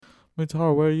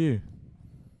Mutahara, where are you?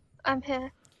 I'm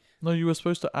here. No, you were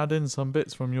supposed to add in some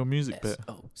bits from your music bit.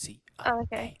 Oh,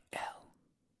 okay.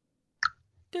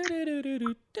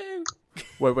 S-O-C-I-A-L.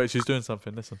 Wait, she's doing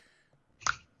something. Listen.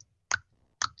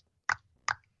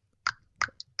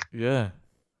 Yeah.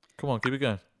 Come on, keep it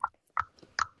going.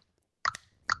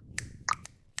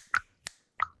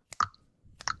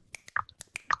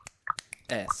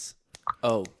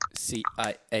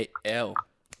 S-O-C-I-A-L.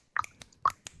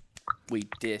 We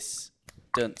dance,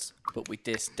 but we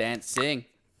dancing.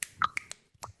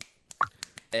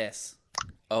 S-O-C-I-A-L.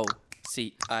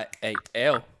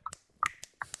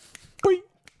 Boy.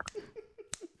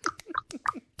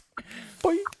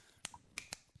 Boy.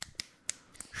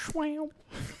 Schwam.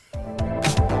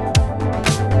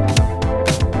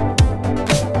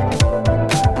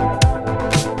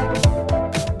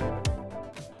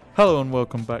 Hello and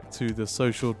welcome back to the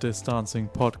Social Distancing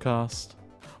Podcast.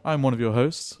 I'm one of your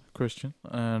hosts, Christian,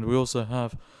 and we also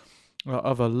have our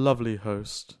other lovely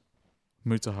host,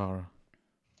 Mutahara.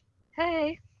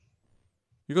 Hey.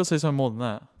 You gotta say something more than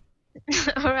that.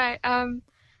 All right.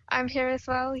 I'm here as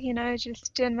well.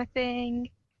 Just doing my thing.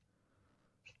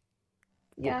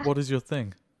 Yeah. What is your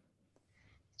thing?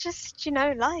 Just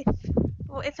life.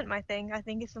 What isn't my thing? I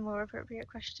think is a more appropriate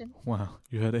question. Wow,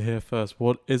 you heard it here first.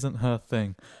 What isn't her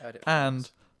thing?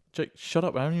 And Jake, shut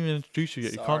up! I haven't even introduced you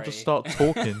yet. Sorry. You can't just start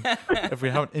talking if we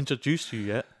haven't introduced you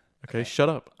yet. Okay, shut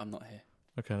up. I'm not here.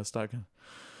 Okay, let's start again.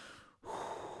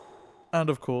 And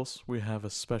of course, we have a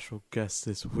special guest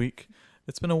this week.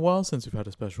 It's been a while since we've had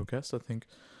a special guest. I think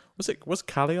was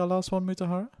Callie our last one,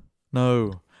 Mutahara?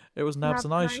 No, it was Nabs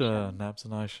and Aisha. Nabs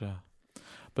and Aisha.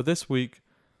 But this week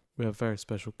we have a very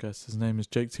special guest. His name is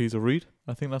Jake Teader-Reed.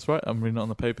 I think that's right. I'm reading it on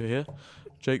the paper here.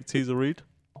 Jake Teader-Reed.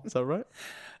 Is that right?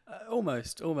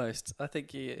 Almost. I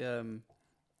think you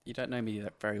don't know me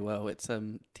that very well. It's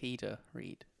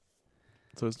Teader-Reed.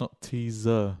 So it's not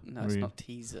teaser. No, it's not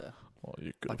teaser. Oh,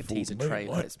 you could Like a have fooled teaser me,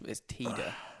 trailer. mate. It's Teader.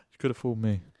 You could have fooled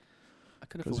me. I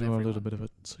could have Because fooled you are a everyone. little bit of a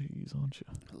tease, aren't you?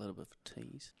 A little bit of a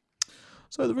tease.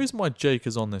 So the reason why Jake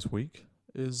is on this week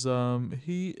is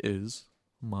he is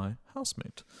my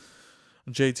housemate.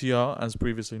 JTR, as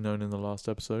previously known in the last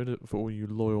episode, for all you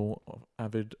loyal,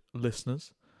 avid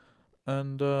listeners.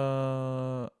 And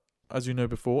as you know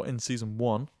before, in Season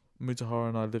 1, Mutahara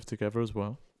and I lived together as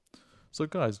well. So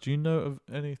guys, do you know of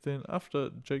anything, after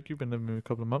Jake, you've been living with me a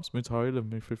couple of months, Mutahara, you lived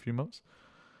with me for a few months.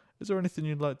 Is there anything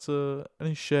you'd like to,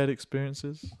 any shared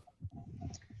experiences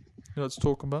you'd like to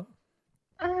talk about?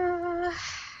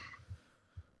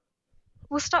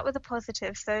 We'll start with the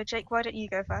positive. So, Jake, why don't you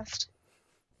go first?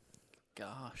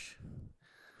 Gosh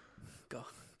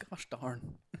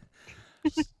darn.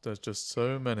 There's just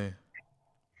so many.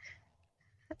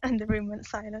 And the room went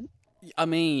silent. I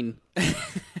mean,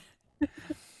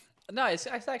 no, it's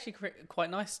actually quite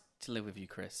nice to live with you,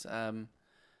 Chris. I'm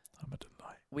a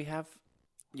delight. We have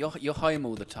you're home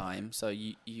all the time, so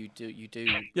you do.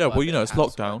 Yeah, quite well, a bit of it's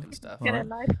housework lockdown. and stuff. Get a Right.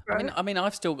 life, bro. I mean,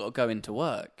 I've still got to go into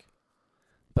work,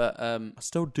 but I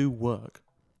still do work.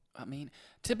 I mean,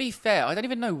 to be fair, I don't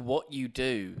even know what you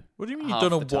do. What do you mean you half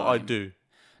don't know the what I time. do?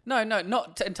 No,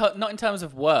 not in terms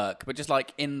of work, but just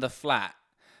like in the flat.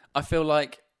 I feel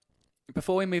like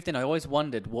before we moved in, I always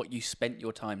wondered what you spent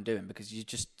your time doing because you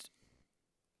just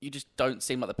don't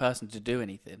seem like the person to do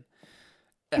anything.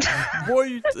 What are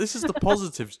you? This is the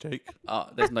positives, Jake.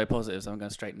 There's no positives. I'm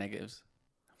going straight negatives.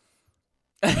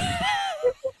 We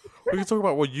can talk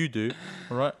about what you do.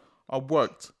 All right. I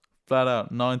worked flat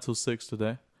out 9 till 6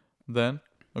 today. Then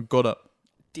I got up.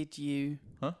 Did you?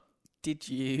 Huh? Did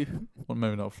you? Well,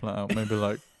 maybe not flat out. Maybe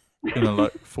like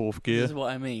like fourth gear. This is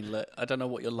what I mean. Look, I don't know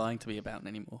what you're lying to me about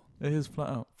anymore. It is flat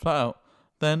out. Flat out.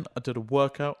 Then I did a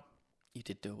workout. You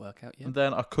did do a workout, yeah? And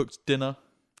then I cooked dinner.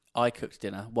 I cooked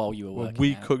dinner while you were Well, working.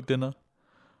 we out. cooked dinner.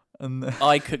 And then,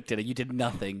 I cooked dinner. You did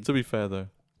nothing. to be fair, though.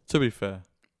 To be fair,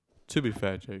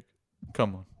 Jake.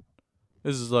 Come on.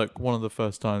 This is like one of the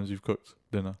first times you've cooked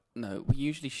dinner. No, we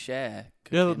usually share.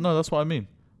 Yeah, cooking. no, that's what I mean.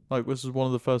 Like, this is one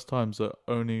of the first times that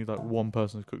only like one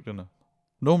person has cooked dinner.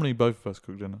 Normally, both of us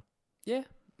cook dinner. Yeah,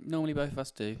 normally both of us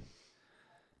do.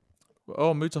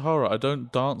 Oh, Mutahara, I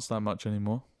don't dance that much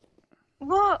anymore.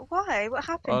 What? Why? What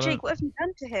I happened? Jake, don't- what have you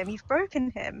done to him? You've broken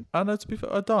him. I know, to be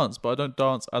fair, I dance, but I don't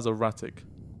dance as erratic.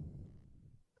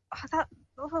 That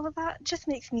just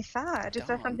makes me sad. Is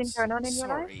there something Dance. going on in your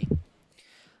life? Sorry. No,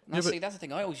 Yeah, but- see, that's the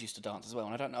thing. I always used to dance as well,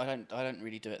 and I don't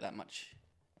really do it that much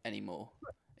anymore.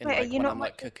 Wait, are you when not I'm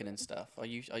like like- cooking and stuff. I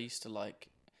used to like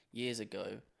years ago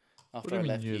do after you I mean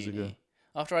left years uni. ago?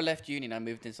 After I left uni, and I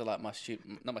moved into like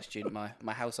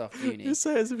my house after uni. You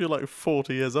say it as if you're like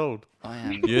 40 years old. I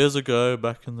am. Years ago,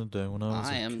 back in the day when I was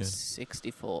I a am kid.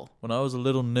 64. When I was a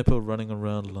little nipper running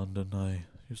around London, I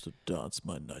used to dance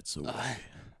my nights away.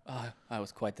 I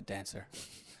was quite the dancer.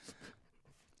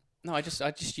 No, I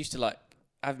just used to like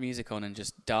have music on and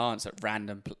just dance at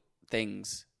random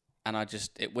things, and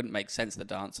it wouldn't make sense the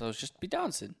dance. So I was just be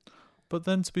dancing. But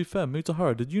then, to be fair,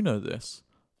 Mutahara, did you know this?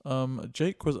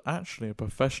 Jake was actually a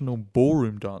professional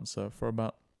ballroom dancer for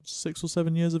about 6 or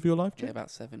 7 years of your life, Jake? Yeah, about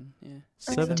 7. Yeah.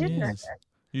 7 did know years. that.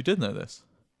 You did know this?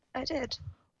 I did.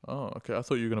 Oh, okay. I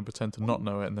thought you were going to pretend to not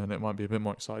know it, and then it might be a bit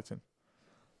more exciting.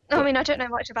 I mean, I don't know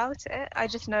much about it. I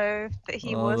just know that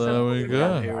he Oh, was. there we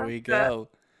go. Here we go.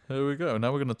 Here we go.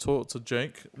 Now we're going to talk to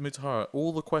Jake. Mutahara,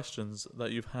 all the questions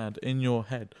that you've had in your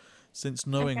head since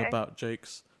knowing Okay. about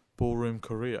Jake's ballroom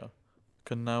career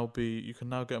you can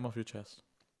now get them off your chest.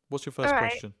 What's your first All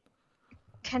right. question?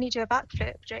 Can you do a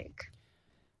backflip, Jake?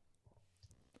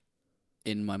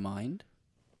 In my mind,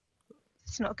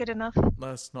 It's not good enough.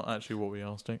 That's not actually what we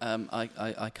asked, Jake.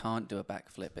 I can't do a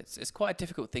backflip. It's quite a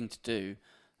difficult thing to do,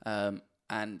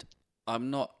 and I'm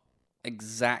not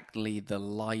exactly the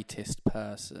lightest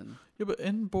person. Yeah, but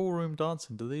in ballroom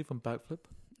dancing, do they even backflip?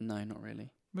 No, not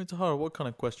really. Mutahara, what kind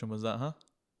of question was that, huh?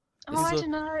 Oh, This I is a-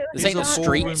 don't know. This These ain't are the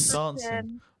ballroom streets.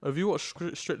 dancing. Have you watched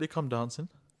Strictly Come Dancing?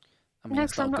 I mean, No,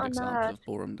 it's 'cause not I'm a good not a example nerd. of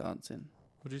ballroom dancing.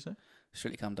 What did you say?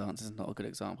 Strictly Come Dancing is not a good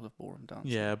example of ballroom dancing.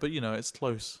 Yeah, but it's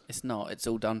close. It's not. It's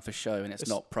all done for show, and it's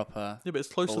not proper. Yeah, but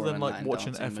it's closer Ballroom than like Latin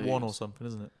watching dancing F1 or moves. something,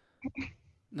 isn't it?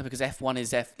 No, because F1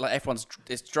 is F1's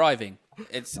it's driving.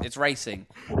 It's racing.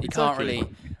 You can't Exactly. really.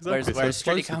 Exactly, so Whereas it's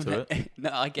Strictly closer Come to No,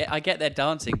 I get they're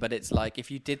dancing, but it's like if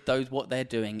you did what they're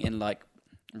doing in like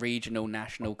regional,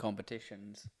 national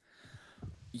competitions,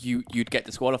 you'd get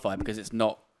disqualified because it's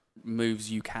not moves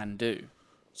you can do.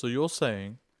 So you're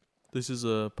saying, this is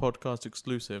a podcast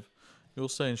exclusive, you're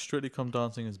saying Strictly Come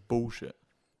Dancing is bullshit.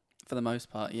 For the most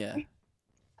part, yeah.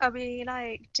 Are we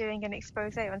like doing an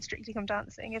expose on Strictly Come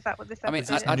Dancing? Is that what this I mean,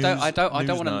 episode I is? don't News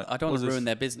want night. to What is ruin this?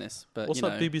 their business, but What's you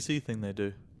that know, BBC thing they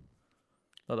do?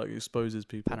 That like exposes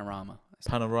people. panorama.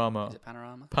 Panorama. Is it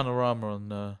panorama? Panorama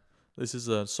on. This is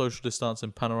a social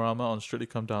distancing panorama on Strictly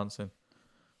Come Dancing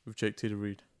with Jake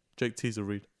Teader-Reed. Jake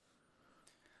Teaser-Reed.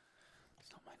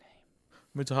 It's not my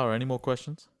name. Mutahara, any more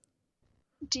questions?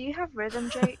 Do you have rhythm,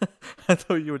 Jake? I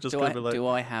thought you were just Do going I to be like. do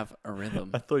I have a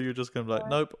rhythm? I thought you were just going to be like,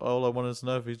 nope. All I wanted to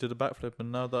know if he did a backflip,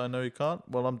 and now that I know he can't,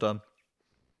 well, I'm done.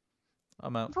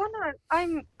 I'm out. Well, no,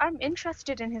 I'm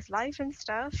interested in his life and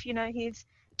stuff. You know, he's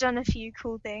done a few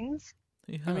cool things.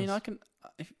 He has. I mean, I can.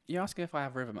 If you're asking if I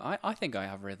have rhythm, I think I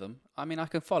have rhythm. I mean, I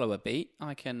can follow a beat.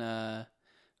 I can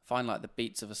find like the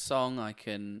beats of a song. I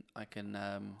can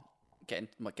get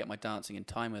my dancing in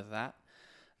time with that.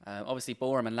 Obviously,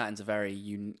 ballroom and Latin's are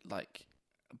very like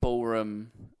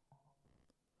ballroom.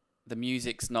 The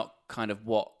music's not kind of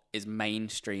what is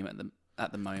mainstream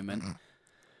at the moment.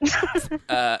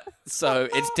 So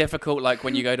it's difficult, like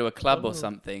when you go to a club or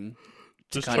something,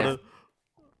 to Just kind trying of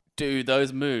do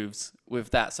those moves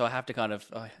with that. So I have to kind of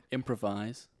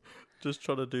improvise. Just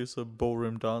trying to do some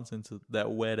ballroom dancing to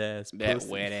that wet ass. That pussy.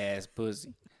 wet ass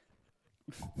pussy.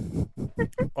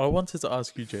 I wanted to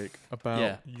ask you, Jake, about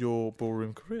Yeah. your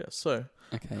ballroom career. So,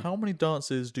 Okay. how many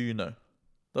dances do you know?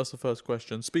 That's the first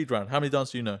question. Speed round. How many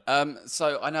dances do you know?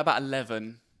 So I know about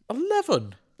 11.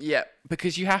 11. Yeah,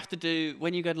 because you have to do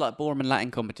when you go to like ballroom and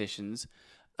Latin competitions.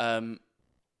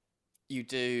 You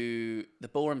do the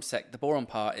ballroom The ballroom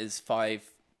part is 5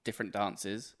 different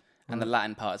dances, and the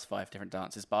Latin part is 5 different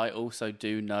dances. But I also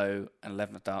do know an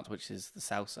 11th dance, which is the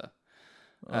salsa.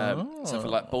 So for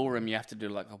like ballroom, you have to do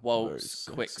like a waltz,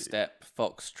 Very quick sexy. step,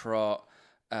 foxtrot,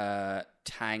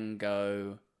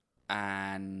 tango,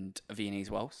 and a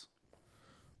Viennese waltz.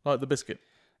 Like the biscuit.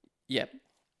 Yeah.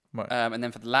 Right. And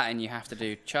then for the Latin, you have to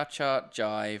do cha-cha,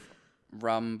 jive,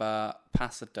 rumba,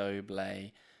 paso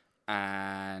doble,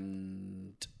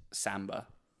 and samba.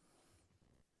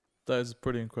 That is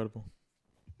pretty incredible.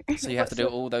 So you have to What's do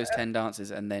your- all those 10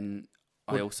 dances, and then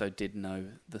I What- also did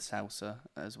know the salsa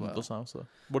as well. The salsa.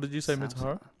 What did you say, Salsa.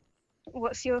 Mutahara?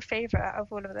 What's your favourite out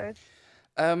of all of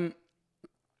those?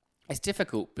 It's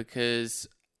difficult because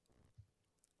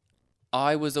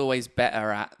I was always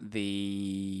better at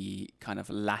the kind of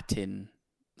Latin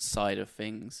side of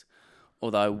things,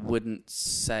 although I wouldn't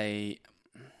say.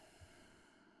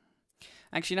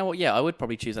 Actually, you know what? Yeah, I would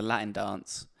probably choose a Latin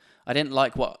dance. I didn't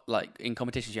like in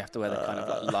competitions you have to wear the kind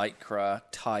of like lycra,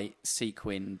 tight,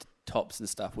 sequined tops and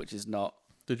stuff, which is not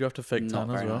Did you have to fake not tan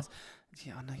as very well? nice.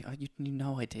 Yeah, I know. You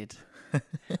know I did. Why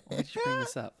did you bring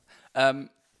this up?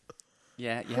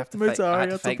 Yeah, you have to Mutahara, fake. I had you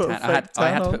to had to fake put a tan. fake I had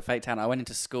tan to on. put fake tan. I went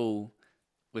into school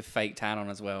with fake tan on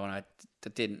as well, and I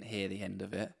didn't hear the end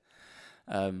of it.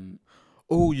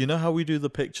 Oh, you know how we do the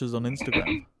pictures on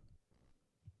Instagram?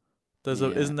 Yeah.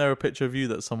 Isn't there a picture of you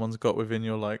that someone's got within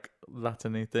your like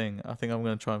Latin-y thing? I think I'm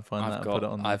gonna try and find that and put it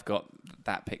on there. I've got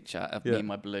that picture of Yeah. me in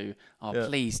my blue. Oh, Yeah.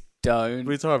 please don't.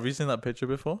 Rita, have you seen that picture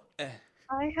before?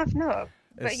 I have not.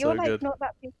 But It's you're so like good. not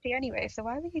that pasty anyway, so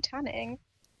why were you tanning?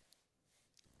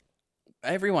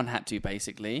 Everyone had to,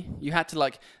 basically. You had to,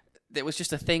 like, it was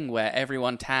just a thing where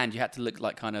everyone tanned. You had to look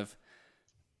like kind of,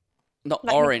 not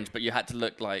Like- orange, but you had to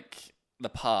look like the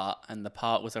part, and the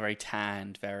part was a very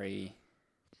tanned, very,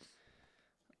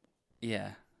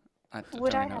 yeah. I Would don't I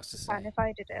really know have what to to tan say. if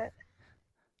I did it?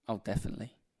 Oh,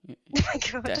 definitely. Oh my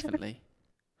god. Definitely.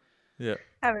 Yeah.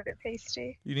 I'm a bit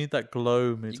pasty. You need that glow,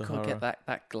 You got to Mutahara. get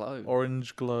that glow.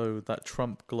 Orange glow, that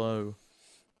Trump glow.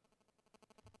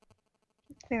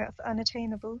 I think that's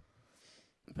unattainable.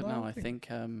 But No, no, I I think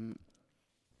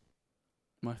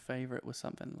my favourite was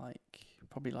something like,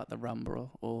 probably like the rumba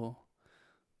or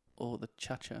the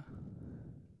cha-cha.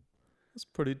 That's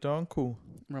pretty darn cool.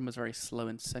 Rumba's very slow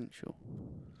and sensual.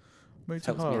 Helps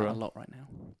me out a Mutahara. lot right now.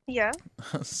 Yeah.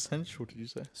 Sensual, did you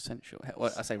say? Sensual.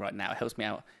 Well, I say right now, it help me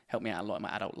out a lot in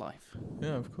my adult life.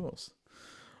 Yeah, of course.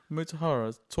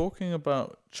 Mutahara, talking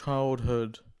about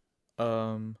childhood,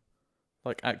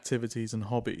 like activities and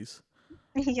hobbies,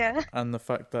 Yeah. and the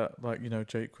fact that, like, you know,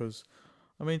 Jake,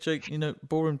 Jake, you know,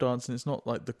 ballroom dancing, it's not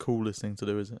like the coolest thing to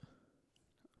do, is it?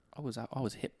 I was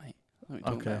hip, mate. What are you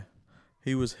talking Okay. about?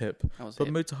 He was hip. I was But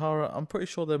hip. Mutahara, I'm pretty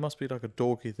sure there must be like a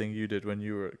dorky thing you did when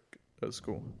you were at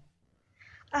school.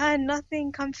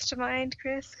 Nothing comes to mind,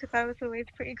 Chris, because I was always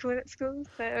pretty cool at school,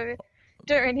 so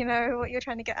don't really know what you're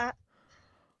trying to get at.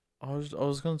 I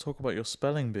was going to talk about your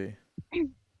spelling bee.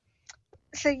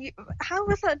 So how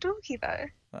was that dorky though?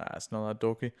 It's not that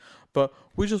dorky. But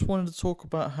we just wanted to talk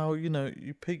about how, you know,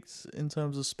 you peaked in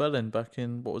terms of spelling back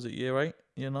in, what was it, year 8,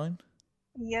 year 9?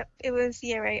 Yep, it was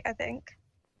year 8, I think.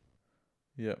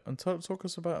 Yeah, and talk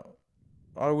us about.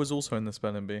 I was also in the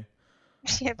spelling bee,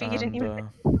 Yeah, but you didn't even.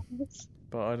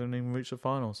 but I didn't even reach the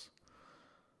finals.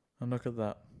 And look at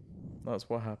that. That's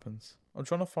what happens. I'm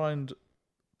trying to find,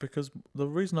 because the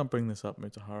reason I bring this up,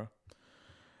 Mutahara,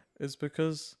 is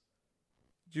because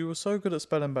you were so good at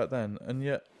spelling back then, and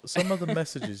yet some of the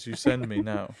messages you send me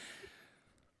now,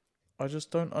 I just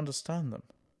don't understand them.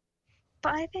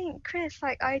 But I think, Chris,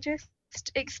 like, I just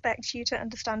expect you to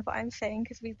understand what I'm saying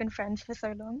because we've been friends for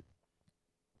so long.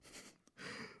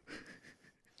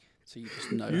 So you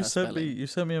just know You her sent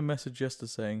spelling. me a message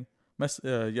yesterday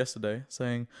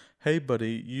saying, "Hey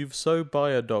buddy, you've so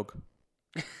buy a dog."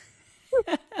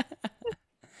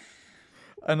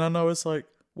 And then I was like,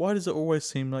 "Why does it always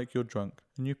seem like you're drunk?"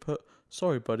 And you put,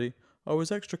 "Sorry buddy, I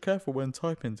was extra careful when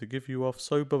typing to give you off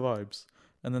sober vibes."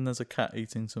 And then there's a cat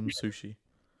eating some sushi.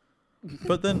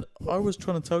 But then I was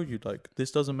trying to tell you, like,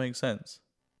 this doesn't make sense.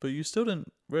 But you still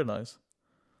didn't realise.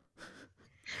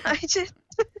 I just,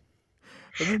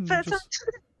 And then you but just...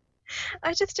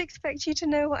 I just expect you to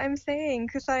know what I'm saying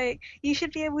because, like, you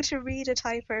should be able to read a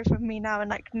typo from me now and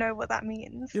like know what that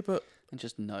means. Yeah, but And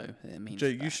just know that it means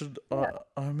Jake, you that. should. Yeah.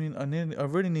 I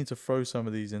really need to throw some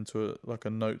of these into a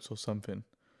notes or something,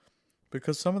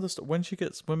 because some of the stuff when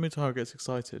Mutahara gets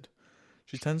excited,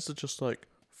 she tends to just like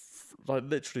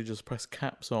literally just press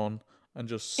caps on and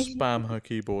just spam her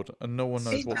keyboard, and no one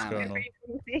knows what's Spam. going on.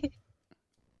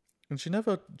 And she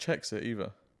never checks it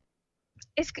either.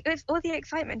 It's all the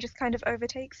excitement just kind of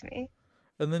overtakes me.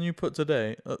 And then you put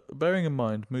today, bearing in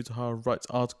mind Mutahara writes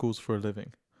articles for a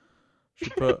living. She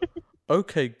put,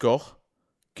 "Okay, goh,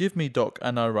 give me doc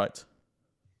and I write."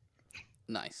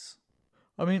 Nice.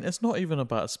 I mean, it's not even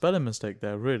about a spelling mistake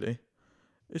there, really.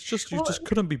 It's just you What? just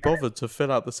couldn't be bothered to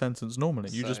fill out the sentence normally.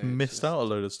 You just So missed out a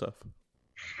load of stuff.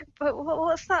 But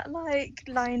what's that like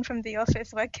line from The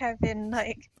Office where Kevin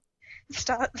like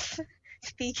starts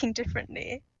speaking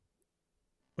differently?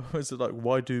 Is it like,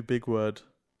 why do big word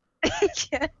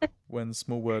Yeah. when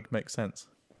small word makes sense?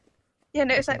 Yeah,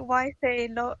 no, it's like why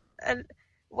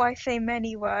say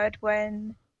many word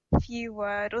when few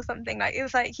word or something. Like it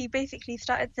was like he basically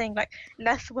started saying like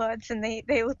less words and they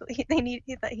all thought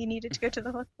he needed to go to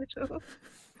the hospital.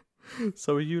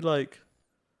 So are you like,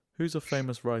 who's a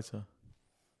famous writer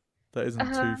that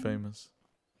isn't too famous?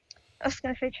 I was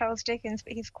gonna say Charles Dickens,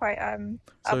 but he's quite So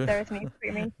up there with me,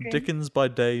 pretty mainstream. Dickens by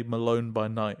day, Malone by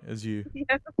night, as you.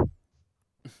 Yeah.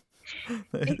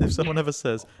 If someone ever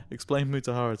says, "Explain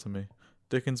Mutahara to me,"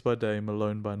 Dickens by day,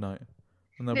 Malone by night,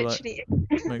 and they'll be like, Literally,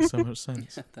 "Makes so much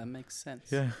sense." That makes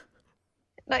sense. Yeah.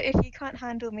 Like, if you can't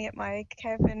handle me at my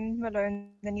Kevin Malone,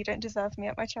 then you don't deserve me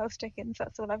at my Charles Dickens.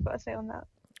 That's all I've got to say on that.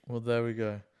 Well, there we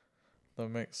go. That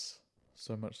makes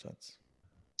so much sense.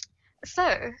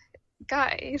 So,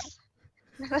 guys,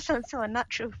 that sounds so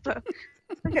unnatural, but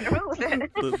we're gonna roll with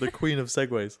it. The queen of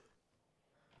segues.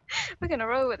 We're gonna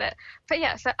roll with it. But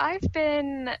yeah, so I've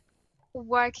been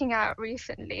working out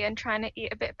recently and trying to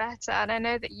eat a bit better, and I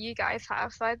know that you guys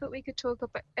have. So I thought we could talk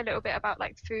a little bit about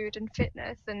like food and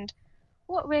fitness and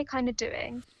what we're kind of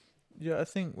doing. Yeah, I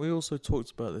think we also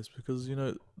talked about this because,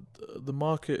 the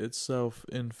market itself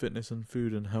in fitness and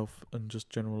food and health and just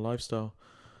general lifestyle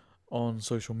on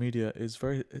social media is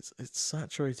it's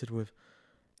saturated with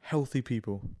healthy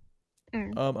people.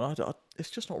 Mm. And it's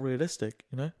just not realistic,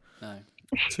 No.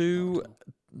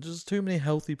 Just too many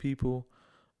healthy people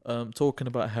talking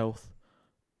about health,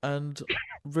 and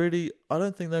really, I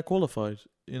don't think they're qualified.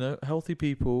 Healthy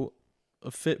people,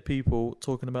 fit people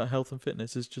talking about health and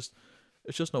fitness it's just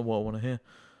not what I want to hear.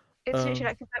 It's literally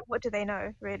like, what do they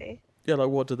know, really? Yeah, like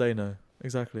what do they know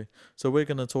exactly? So we're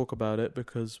going to talk about it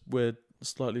because we're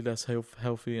slightly less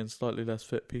healthy and slightly less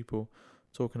fit people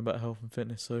talking about health and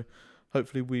fitness. So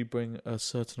hopefully we bring a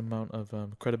certain amount of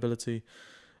credibility,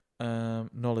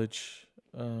 knowledge,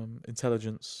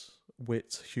 intelligence,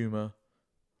 wit, humour,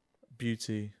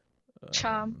 beauty,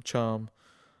 charm,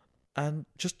 and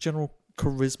just general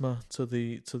charisma to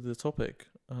the topic.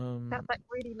 That's like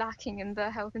really lacking in the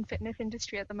health and fitness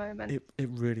industry at the moment. It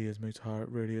really is, Mutahar. It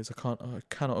really is. I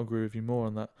cannot agree with you more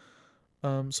on that.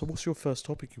 So what's your first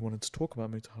topic you wanted to talk about,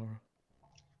 Mutahara?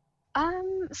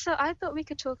 So I thought we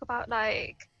could talk about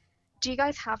like, do you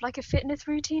guys have like a fitness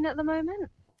routine at the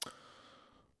moment?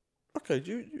 Okay, I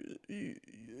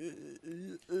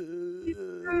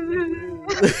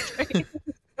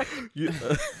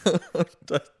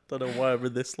don't know why I'm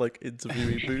in this like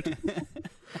interviewee mood.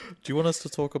 Do you want us to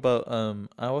talk about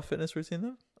our fitness routine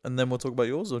then, and then we'll talk about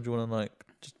yours, or do you want to like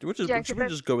should we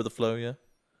just go with the flow? Yeah.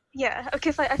 Yeah,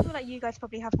 because I feel like you guys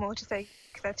probably have more to say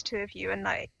because there's two of you, and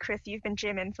like Chris, you've been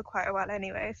gymming for quite a while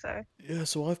anyway, so. Yeah,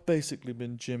 so I've basically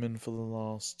been gymming for the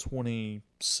last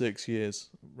 26 years,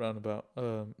 roundabout.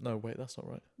 No, wait, that's not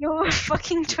right. You're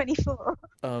fucking 24.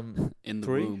 In the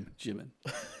 3? womb, gymming.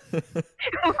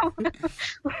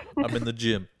 I'm in the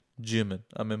gym, gymming.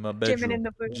 I'm in my bedroom, Gymming in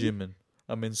the womb. gymming.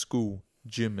 I'm in school,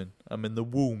 gymming. I'm in the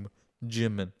womb,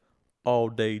 gymming. All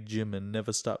day gymming,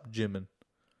 never stop gymming.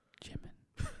 Gymming.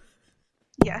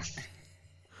 Yes.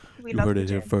 You heard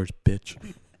it here first, bitch.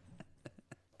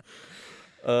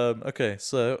 Okay,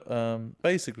 so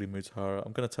basically, Mutahara,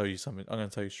 I'm going to tell you something. I'm going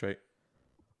to tell you straight.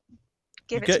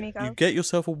 Give it to me, guys. You get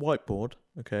yourself a whiteboard,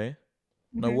 okay?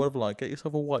 No Mhm. word of a lie. Get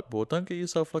yourself a whiteboard. Don't get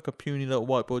yourself like a puny little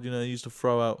whiteboard, you used to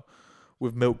throw out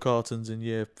with milk cartons in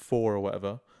year 4 or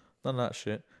whatever. None of that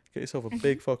shit. Get yourself a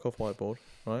big fuck off whiteboard,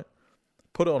 right?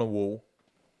 Put it on a wall,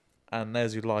 and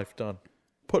there's your life done.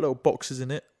 Put little boxes in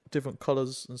it, different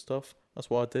colours and stuff. That's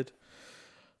what I did.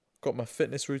 Got my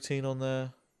fitness routine on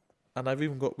there, and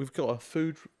we've got a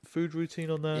food routine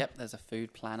on there. Yep, there's a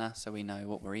food planner, so we know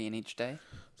what we're eating each day.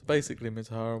 So basically,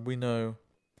 Mutahara, we know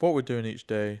what we're doing each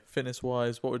day, fitness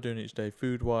wise, what we're doing each day,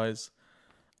 food wise,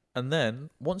 and then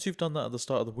once you've done that at the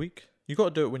start of the week, you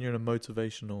got to do it when you're in a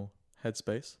motivational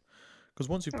headspace. Because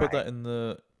once you put that in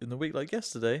the week, like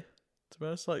yesterday, to be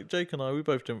honest, like Jake and I, we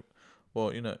both didn't.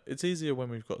 Well, it's easier when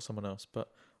we've got someone else, but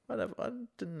I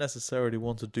didn't necessarily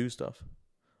want to do stuff.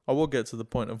 I will get to the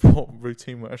point of what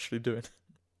routine we're actually doing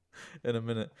in a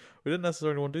minute. We didn't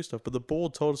necessarily want to do stuff, but the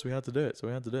board told us we had to do it, so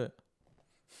we had to do it.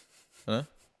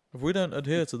 If we don't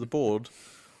adhere to the board,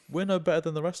 we're no better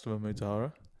than the rest of them,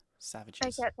 Mutahara.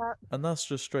 Savages. I get that. And that's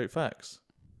just straight facts.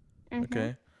 Mhm.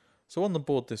 Okay. So on the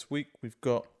board this week, we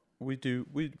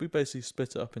basically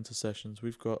split it up into sessions.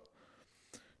 We've got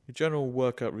your general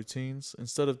workout routines.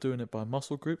 Instead of doing it by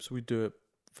muscle groups, we do it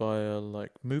via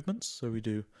like movements. So we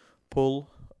do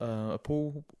a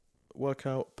pull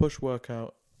workout, push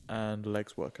workout, and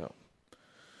legs workout.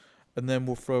 And then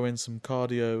we'll throw in some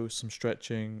cardio, some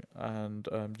stretching, and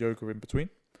yoga in between.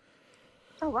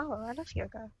 Oh wow, I love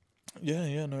yoga.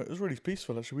 Yeah, no, it was really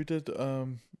peaceful actually. We did,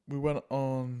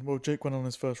 Jake went on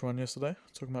his first run yesterday.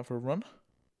 Took him out for a run.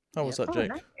 How was that,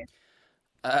 Jake?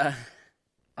 Nice.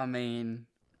 I mean,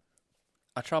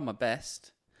 I tried my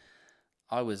best.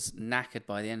 I was knackered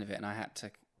by the end of it, and I had to.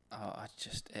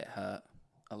 It hurt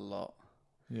a lot.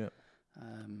 Yeah.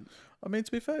 I mean,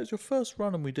 to be fair, it's your first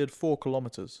run, and we did 4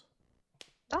 kilometers.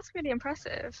 That's really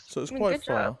impressive. So it's quite good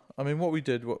far. job. I mean, what we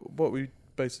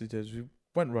basically did is we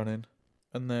went running,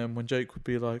 and then when Jake would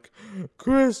be like,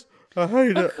 "Chris, I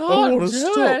hate it. I want to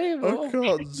stop. I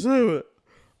can't do it."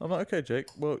 I'm like, okay, Jake.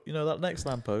 Well, that next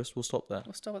lamppost, we'll stop there.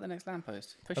 We'll stop at the next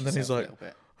lamppost. Push And then he's yourself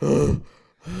like, a little bit.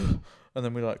 and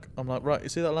then I'm like, right, you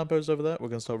see that lamppost over there? We're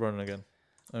gonna start running again,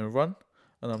 and we run.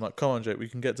 And I'm like, come on, Jake, we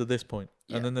can get to this point.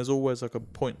 Yeah. And then there's always like a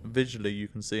point visually you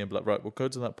can see and be like, right, we'll go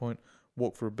to that point,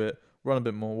 walk for a bit, run a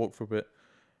bit more, walk for a bit.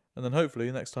 And then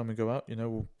hopefully next time we go out,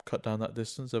 we'll cut down that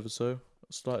distance ever so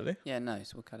slightly. Yeah, no,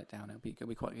 so we'll cut it down. It'll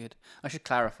be quite good. I should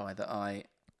clarify that I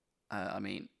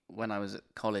mean, when I was at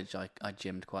college, I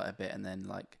gymmed quite a bit. And then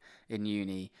like in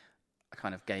uni, I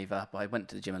kind of gave up. I went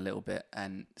to the gym a little bit.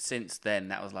 And since then,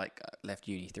 that was like, I left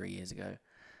uni 3 years ago.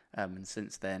 And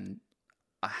since then,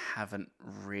 I haven't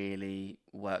really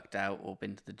worked out or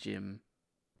been to the gym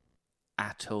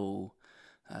at all.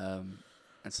 And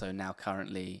so now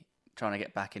currently trying to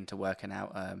get back into working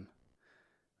out,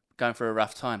 going through a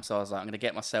rough time. So I was like, I'm going to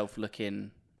get myself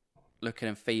looking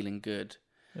and feeling good.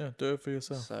 Yeah, do it for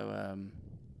yourself. So,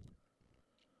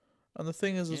 and the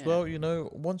thing is as well,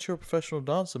 once you're a professional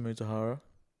dancer, Mutahara,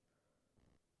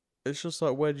 it's just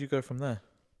like, where do you go from there?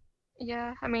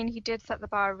 Yeah, I mean, he did set the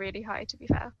bar really high, to be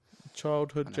fair.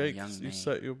 Childhood Jake, you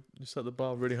set the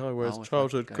bar really high, whereas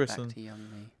childhood Chris and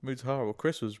Mutahara, well,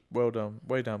 Chris was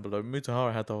way down below.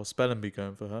 Mutahara had the whole spelling bee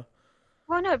going for her.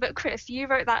 Well, no, but Chris, you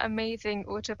wrote that amazing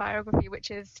autobiography,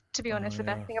 which is, to be honest, the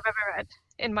best thing I've ever read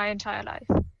in my entire life.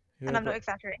 Yeah, and I'm not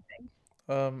exaggerating.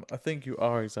 I think you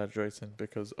are exaggerating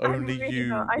because only really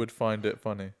you would find it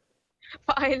funny.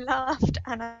 But I laughed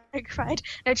and I cried.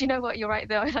 No, do you know what? You're right,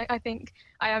 though. I think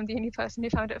I am the only person who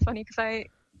found it funny because I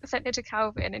sent it to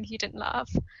Calvin and he didn't laugh.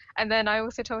 And then I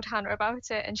also told Hannah about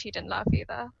it and she didn't laugh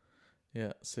either.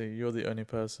 Yeah, see, you're the only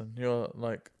person. You're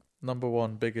like number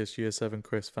one biggest Year 7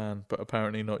 Chris fan, but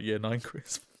apparently not Year 9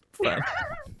 Chris fan.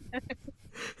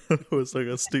 It was like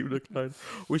a steep decline.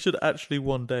 We should actually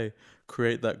one day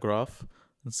create that graph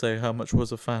and say how much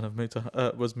was a fan of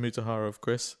Mutahara of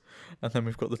Chris, and then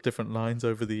we've got the different lines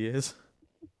over the years.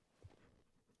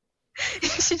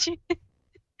 Should you?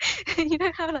 You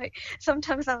know how like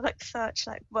sometimes I'll like search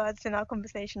like words in our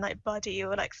conversation like buddy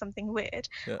or like something weird.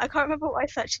 Yeah. I can't remember what I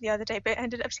searched the other day, but it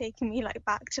ended up taking me like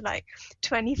back to like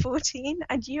 2014,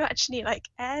 and you actually like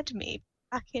aired me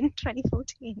back in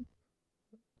 2014.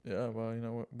 Yeah,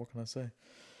 well, what can I say?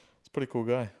 It's a pretty cool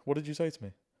guy. What did you say to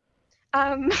me?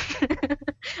 I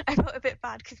felt a bit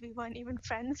bad because we weren't even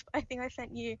friends, but I think I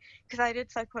sent you because I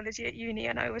did psychology at uni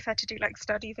and I always had to do like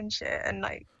studies and shit and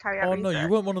like carry out research. No, you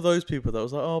weren't one of those people that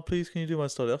was like, oh, please can you do my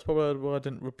study? That's probably why I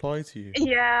didn't reply to you.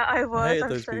 Yeah, I was.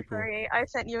 I'm so sorry. I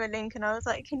sent you a link and I was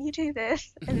like, can you do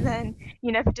this? And then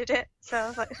you never did it, so I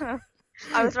was like, huh.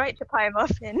 I was right to pie him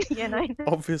off in year 9.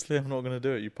 Obviously I'm not going to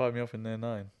do it. You pie me off in year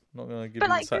 9. I'm not going to give you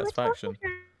the satisfaction. We were talking for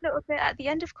a little bit at the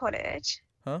end of college.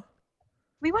 Huh?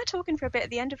 We were talking for a bit at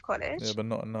the end of college. Yeah, but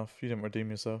not enough. You didn't redeem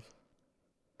yourself.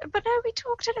 But no, we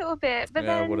talked a little bit. But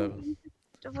yeah, then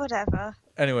whatever.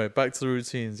 Anyway, back to the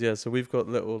routines. Yeah, so we've got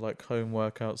little like home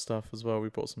workout stuff as well. We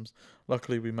bought some.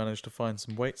 Luckily, we managed to find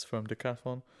some weights from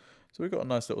Decathlon. So we've got a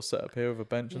nice little setup here with a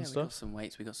bench and stuff. We got some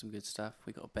weights. We got some good stuff.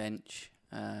 We got a bench.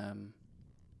 Yeah,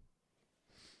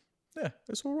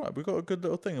 it's all right. We've got a good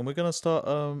little thing, and we're gonna start.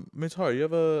 Mutahara, you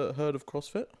ever heard of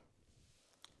CrossFit?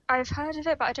 I've heard of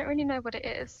it, but I don't really know what it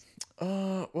is.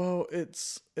 Well,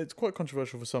 it's quite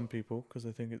controversial for some people because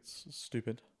they think it's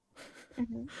stupid.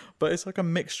 Mm-hmm. But it's like a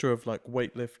mixture of like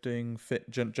weightlifting,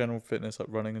 general fitness, like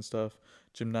running and stuff,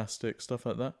 gymnastics, stuff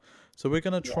like that. So we're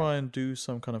gonna try and do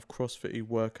some kind of CrossFit-y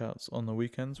workouts on the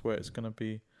weekends where it's gonna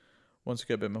be, once you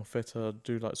get a bit more fitter,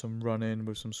 do like some running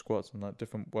with some squats and like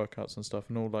different workouts and stuff,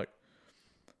 and all like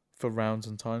for rounds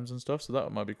and times and stuff. So that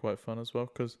might be quite fun as well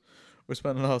because we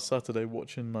spent last Saturday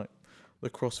watching like the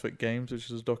CrossFit Games, which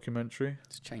is a documentary.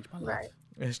 It's changed my life. Right.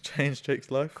 It's changed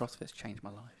Jake's life. CrossFit's changed my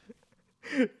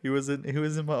life. He was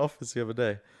in my office the other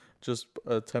day, just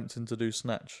attempting to do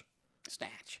snatch.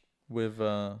 With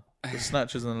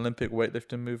snatch is an Olympic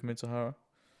weightlifting movement, Sahara.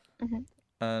 Mm-hmm.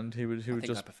 And he would I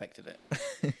just perfected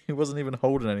it. he wasn't even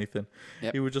holding anything.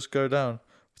 Yep. He would just go down,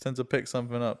 pretend to pick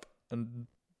something up, and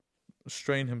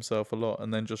strain himself a lot,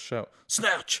 and then just shout,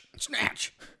 "Snatch!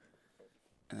 Snatch!"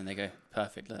 And then they go,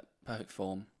 perfect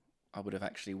form. I would have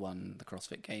actually won the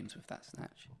CrossFit Games with that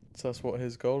snatch. So that's what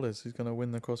his goal is. He's going to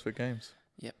win the CrossFit Games.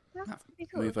 Yep. That's pretty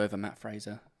cool. Move over Matt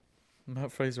Fraser.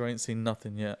 Matt Fraser ain't seen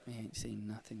nothing yet. He ain't seen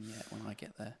nothing yet when I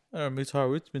get there.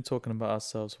 Mutahara, we've been talking about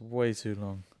ourselves way too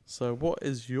long. So what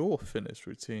is your fitness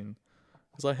routine?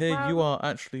 Because I hear you are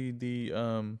actually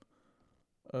the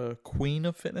queen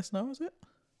of fitness now, is it?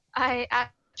 I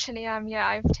actually am, yeah.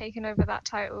 I've taken over that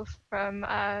title from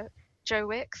Joe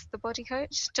Wicks, the body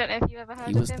coach. Don't know if you ever heard of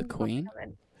him. He was the queen?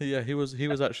 Yeah, he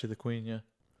was actually the queen, yeah.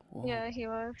 Whoa. Yeah, he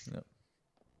was. Yep.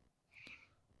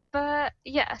 But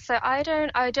yeah, so I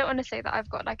don't want to say that I've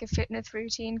got like a fitness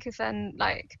routine because then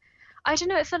like I don't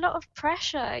know, it's a lot of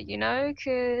pressure,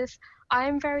 because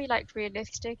I'm very like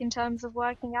realistic in terms of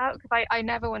working out because I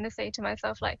never want to say to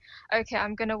myself like, okay,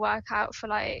 I'm gonna work out for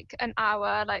like an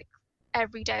hour like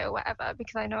every day or whatever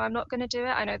because I know I'm not gonna do it.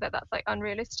 I know that that's like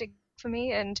unrealistic for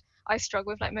me and I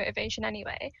struggle with like motivation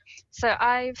anyway. So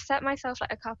I've set myself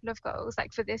like a couple of goals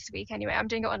like for this week anyway. I'm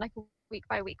doing it on like a week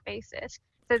by week basis.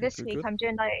 So Good, this good, week good. I'm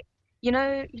doing like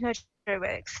Joe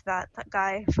Wicks, that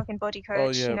guy, fucking body Oh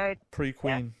coach, yeah, yeah,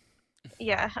 pre-Queen.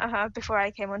 yeah, before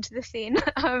I came onto the scene.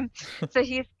 So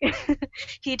he's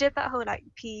he did that whole like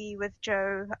pee with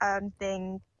Joe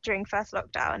thing during first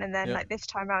lockdown, and then Yeah. like this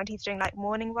time around he's doing like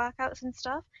morning workouts and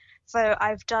stuff. So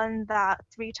I've done that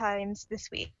 3 times this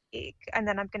week, and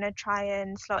then I'm gonna try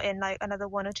and slot in like another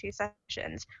 1 or 2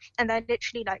 sessions, and they're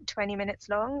literally like 20 minutes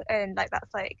long, and like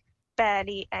that's like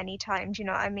barely any time, do you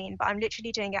know what I mean? But I'm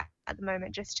literally doing it at the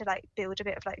moment just to like build a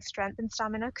bit of like strength and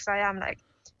stamina because I am like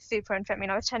super unfit. I mean,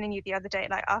 I was telling you the other day,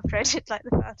 like after I did like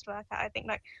the first workout, I think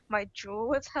like my jaw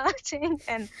was hurting,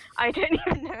 and I don't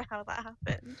even know how that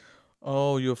happened.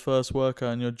 Oh, your first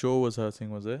workout and your jaw was hurting,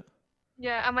 was it?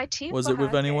 Yeah, and my teeth Was were it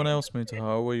with anyone hurting. else, Mutaha,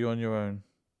 or were you on your own?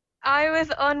 I was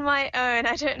on my own.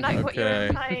 I don't like what you're Okay.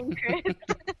 implying, Chris.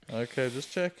 Okay,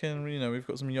 just checking. We've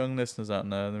got some young listeners out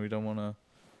there, and we don't want to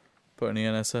put any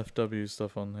NSFW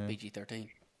stuff on here. PG-13.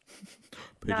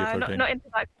 No, PG-13. not into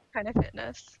that kind of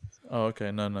fitness. Oh,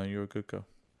 okay. No, you're a good girl.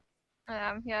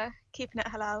 Yeah, keeping it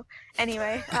halal.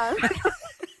 Anyway,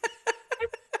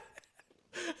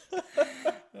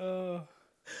 Oh,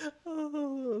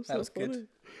 That was good.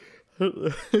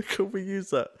 Could we use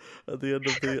that at the end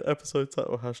of the episode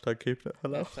title? Hashtag keeping it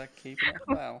halal. Hashtag keeping it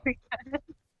halal.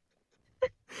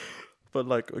 But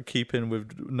like keeping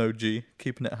with no G,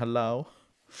 keeping it halal.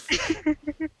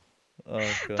 Oh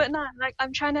god. but no, like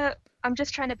I'm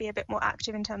just trying to be a bit more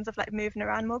active in terms of like moving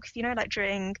around more because like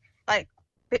during like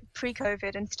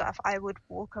pre-COVID and stuff, I would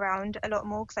walk around a lot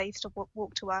more because I used to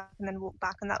walk to work and then walk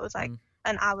back, and that was like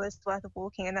an hour's worth of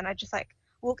walking, and then I just like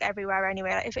walk everywhere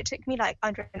anyway. Like if it took me like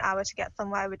under an hour to get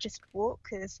somewhere, I would just walk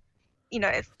because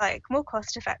it's like more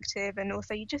cost effective, and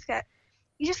also you just get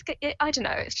it, I don't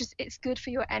know, it's good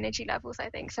for your energy levels, I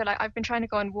think. So like I've been trying to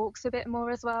go on walks a bit more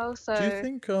as well. So Do you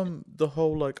think the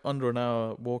whole like under an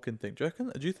hour walking thing? Do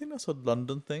you think that's a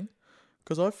London thing?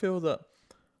 Because I feel that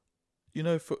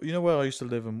where I used to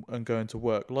live and going to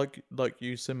work, like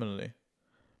you similarly,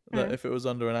 that if it was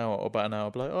under an hour or about an hour,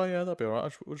 I'd be like, oh yeah, that'd be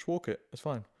alright. We'll just walk it. It's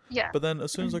fine. yeah, But then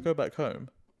as soon as I go back home,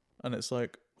 and it's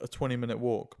like a 20-minute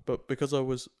walk, but because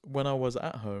when I was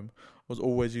at home, I was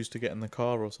always used to get in the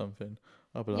car or something.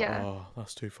 I'd be like, yeah. oh,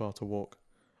 that's too far to walk.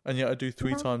 And yet I do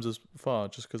 3 times as far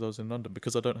just because I was in London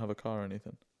because I don't have a car or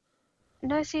anything.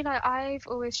 No, see, like I've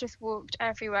always just walked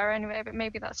everywhere anyway, but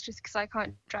maybe that's just because I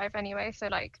can't drive anyway. So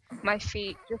like my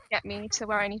feet just get me to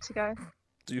where I need to go.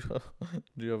 Do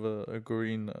you have a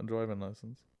green driving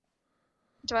license?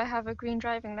 Do I have a green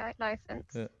driving license?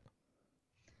 Yeah.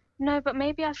 No, but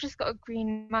maybe I've just got a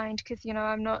green mind because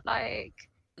I'm not like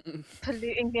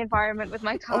polluting the environment with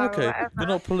my car or Okay, whatever. you're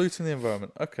not polluting the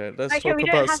environment. Okay, let's Okay, talk we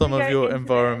don't about have some to of go your into it.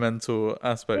 environmental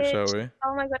aspects, shall we?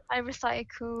 Oh my god, I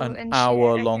recycle An and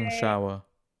hour-long shit. Okay. shower.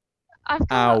 I've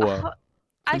got Hour.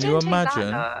 I Can you don't take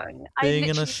imagine that long. being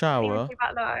in a I shower literally don't take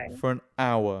that long. for an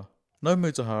hour? No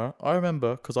Mutahara. I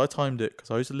remember because I timed it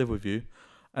because I used to live with you.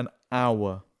 An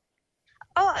hour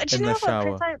Oh, do in you the know what,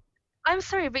 shower. Chris? I'm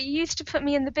sorry, but you used to put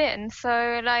me in the bin,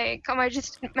 so like, am I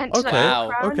just meant to like Okay,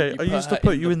 walk around? okay. You I put used to her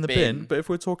put in you the in the bin, bin. but if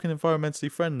we're talking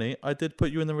environmentally friendly, I did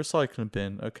put you in the recycling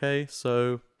bin. Okay,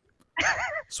 so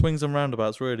swings and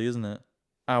roundabouts, really, isn't it?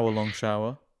 Hour-long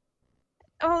shower.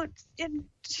 Oh,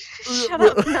 shut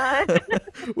up, nerd.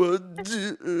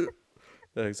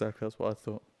 Yeah, exactly. That's what I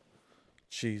thought.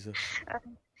 Jesus.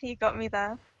 You got me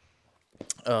there.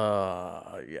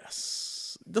 Yes.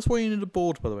 That's why you need a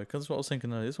board, by the way, because that's what I was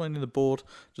thinking earlier. That's why you need a board,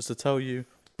 just to tell you,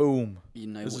 boom, You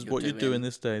know this what is you're what doing. you're doing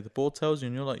this day. The board tells you,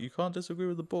 and you're like, you can't disagree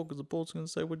with the board, because the board's going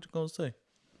to say what you're going to say.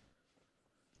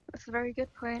 That's a very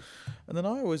good point. And then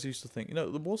I always used to think,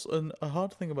 what's a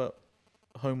hard thing about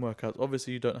home workouts,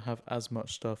 obviously you don't have as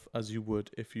much stuff as you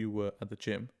would if you were at the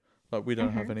gym. Like, we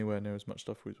don't have anywhere near as much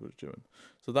stuff we would do.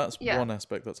 So that's one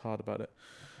aspect that's hard about it.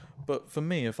 But for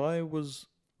me,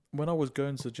 when I was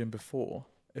going to the gym before,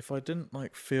 if I didn't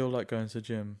like feel like going to the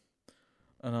gym,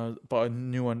 but I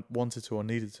knew I wanted to or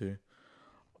needed to,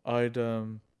 I'd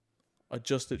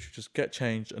just literally just get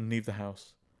changed and leave the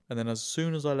house. And then as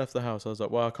soon as I left the house, I was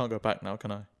like, well, I can't go back now,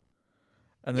 can I?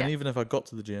 And then even if I got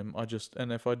to the gym,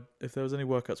 if there was any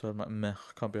workouts where I'm like, meh,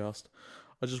 I can't be asked,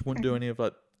 I just wouldn't do any of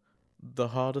like the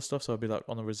harder stuff. So I'd be like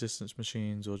on the resistance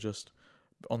machines or just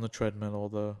on the treadmill or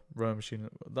the row machine.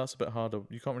 That's a bit harder.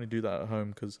 You can't really do that at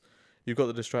home because you've got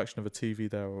the distraction of a TV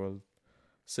there or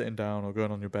sitting down or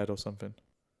going on your bed or something.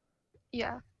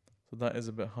 Yeah. So that is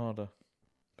a bit harder.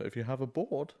 But if you have a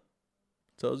board,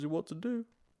 it tells you what to do.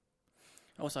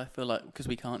 Also, I feel like because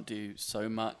we can't do so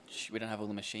much, we don't have all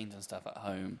the machines and stuff at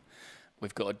home.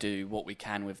 We've got to do what we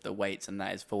can with the weights, and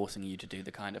that is forcing you to do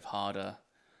the kind of harder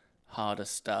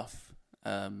stuff.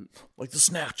 Like the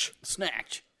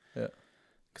snatch. Yeah.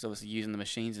 Because obviously using the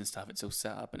machines and stuff, it's all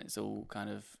set up and it's all kind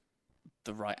of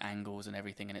the right angles and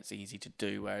everything, and it's easy to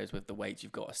do. Whereas with the weights,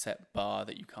 you've got a set bar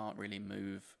that you can't really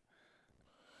move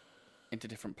into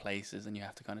different places, and you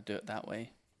have to kind of do it that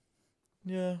way.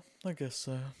 Yeah, I guess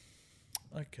so.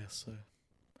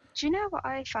 Do you know what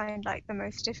I find like the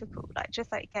most difficult? Like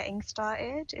just like getting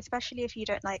started, especially if you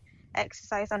don't like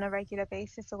exercise on a regular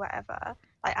basis or whatever.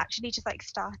 Like actually just like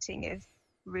starting is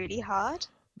really hard.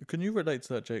 Can you relate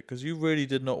to that, Jake? Because you really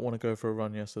did not want to go for a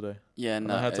run yesterday. Yeah, And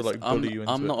no. I had to like bully you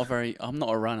into I'm it. I'm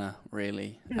not a runner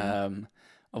really. Mm.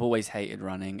 I've always hated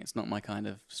running. It's not my kind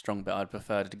of strong bit. I'd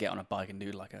prefer to get on a bike and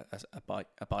do like a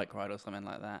bike ride or something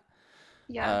like that.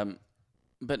 Yeah.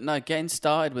 But no, getting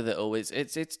started with it always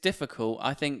it's difficult.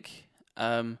 I think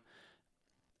if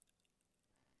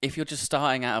you're just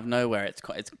starting out of nowhere, it's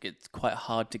quite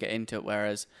hard to get into it.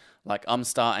 Whereas like I'm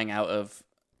starting out of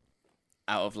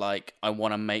like I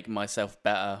want to make myself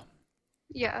better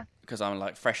Yeah. because I'm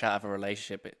like fresh out of a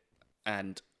relationship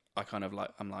and I kind of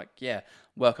like I'm like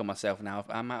work on myself now.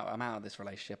 If I'm out of this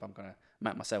relationship, I'm gonna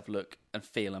make myself look and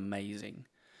feel amazing.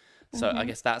 So I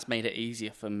guess that's made it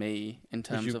easier for me in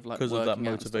terms of like because working of that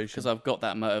out motivation. because I've got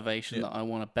that motivation that I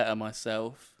want to better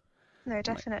myself. No,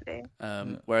 definitely.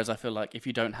 Whereas I feel like if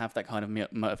you don't have that kind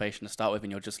of motivation to start with,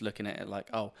 and you're just looking at it like,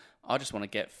 oh, I just want to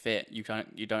get fit, you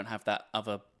don't have that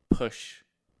other push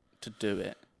to do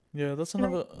it. Yeah, that's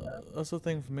the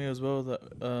thing for me as well. That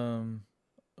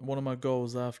one of my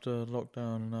goals after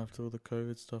lockdown and after all the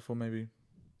COVID stuff, or maybe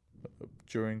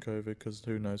during COVID, because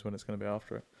who knows when it's going to be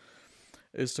after it,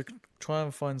 is to try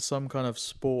and find some kind of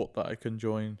sport that I can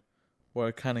join where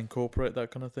I can incorporate that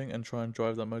kind of thing and try and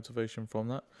drive that motivation from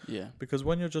that. Yeah. Because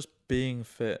when you're just being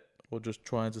fit or just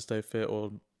trying to stay fit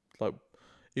or like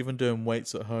even doing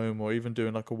weights at home or even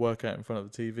doing like a workout in front of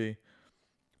the TV,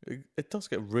 it does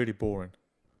get really boring.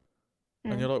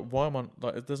 And you're like, why am I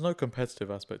like? There's no competitive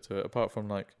aspect to it apart from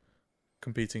like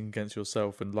competing against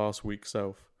yourself and last week's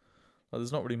self. Like,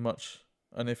 there's not really much,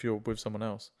 and if you're with someone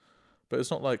else, but it's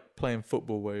not like playing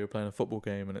football where you're playing a football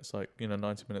game and it's like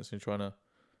 90 minutes and you're trying to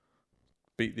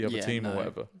beat the other team or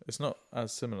whatever. It's not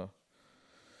as similar.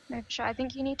 No, for sure. I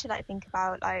think you need to like think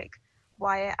about like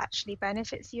why it actually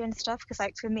benefits you and stuff. Because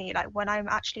like for me, like when I'm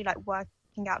actually like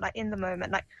working out like in the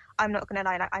moment, like I'm not gonna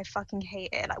lie, like I fucking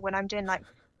hate it. Like when I'm doing like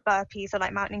burpees or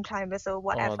like mountain climbers or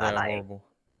whatever, They're like horrible.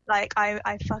 like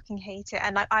I fucking hate it.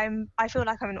 And like I feel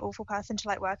like I'm an awful person to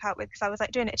like work out with, because I was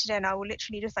like doing it today and I will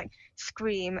literally just like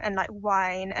scream and like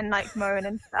whine and like moan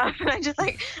and stuff. And I just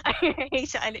like I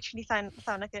hate it. I literally sound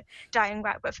like a dying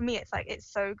rat. But for me it's like it's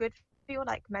so good for your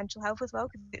like mental health as well,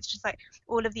 because it's just like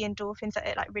all of the endorphins that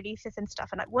it like releases and stuff.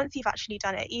 And like once you've actually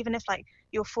done it, even if like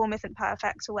your form isn't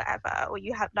perfect or whatever, or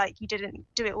you have like you didn't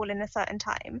do it all in a certain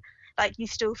time, like you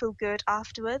still feel good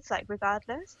afterwards, like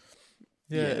regardless.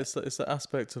 Yeah, it's the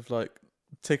aspect of like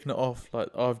taking it off. Like,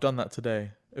 oh, I've done that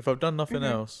today. If I've done nothing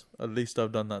else, at least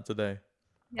I've done that today.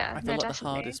 Yeah, I feel like definitely. the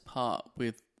hardest part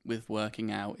with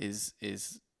working out is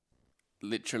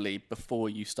literally before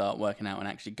you start working out and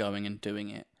actually going and doing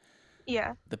it.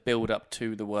 Yeah. The build up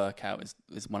to the workout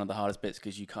is one of the hardest bits,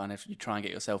 because you try and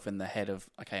get yourself in the head of,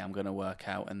 okay, I'm going to work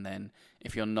out, and then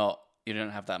if you don't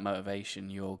have that motivation,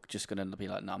 you're just going to be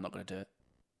like, no, I'm not going to do it.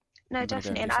 No,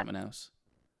 definitely. Do something else.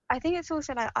 I think it's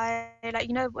also like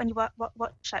when you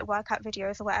watch like workout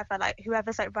videos or whatever, like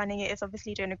whoever's like running it is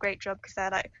obviously doing a great job because they're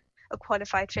like a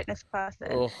qualified fitness person.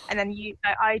 Oh. And then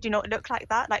I do not look like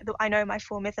that. Like I know my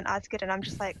form isn't as good, and I'm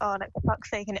just like, oh, like for fuck's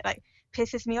sake, and it like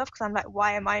pisses me off because I'm like,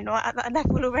 why am I not at that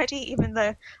level already? Even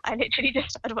though I literally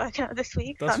just started working out this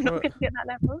week, so I'm not going to be at that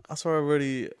level. That's why I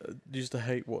really used to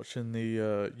hate watching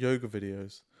the yoga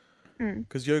videos,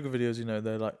 because yoga videos,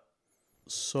 they're like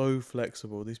so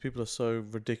flexible. These people are so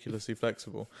ridiculously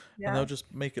flexible, and they'll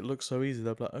just make it look so easy.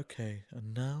 They'll be like, okay,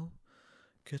 and now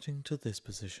getting to this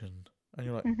position, and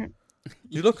you're like,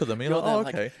 you look at them, and you're like, oh,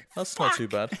 okay, like, that's not too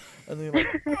bad, and then you're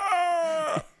like,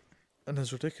 ah! And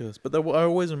it's ridiculous. But I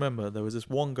always remember there was this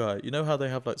one guy. You know how they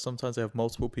have like sometimes they have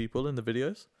multiple people in the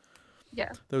videos.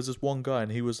 Yeah. There was this one guy,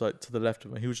 and he was like to the left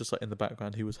of me. He was just like in the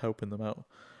background. He was helping them out,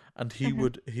 and he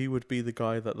would be the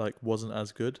guy that like wasn't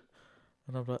as good.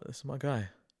 And I'm like, this is my guy.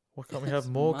 Why can't we have It's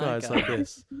more my guys guy. like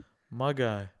this? My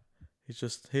guy. He's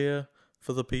just here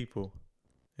for the people,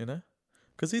 you know?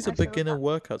 Because these are I feel beginner that.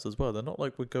 workouts as well. They're not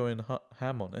like we're going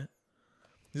ham on it.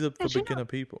 These are Yeah, for beginner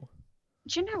people.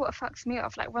 do you know what fucks me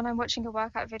off? Like when I'm watching a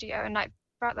workout video and like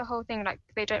throughout the whole thing, like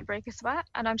they don't break a sweat,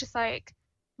 and I'm just like,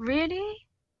 really?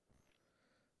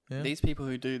 Yeah. These people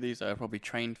who do these are probably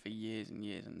trained for years and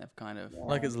years, and they've kind of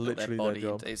Like it's built literally their their body.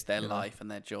 job. It's their you know? life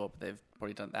and their job. They've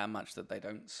probably done that much that they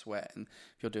don't sweat. And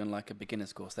if you're doing like a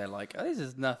beginner's course, they're like, "Oh, this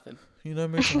is nothing," You know,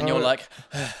 and you're like,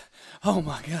 "Oh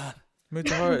my god."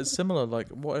 Mutahara is similar. Like,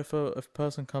 what if a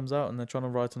person comes out and they're trying to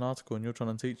write an article and you're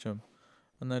trying to teach them,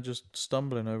 and they're just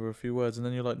stumbling over a few words, and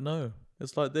then you're like, no,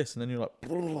 it's like this, and then you're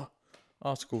like,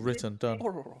 article written, done.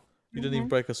 You didn't even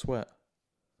break a sweat.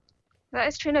 That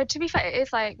is true. No, to be fair, it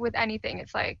is like with anything,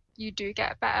 it's like you do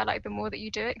get better like the more that you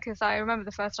do it. Because I remember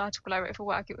the first article I wrote for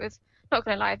work, it was not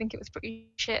gonna lie, I think it was pretty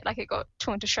shit. Like it got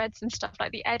torn to shreds and stuff.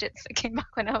 Like the edits that came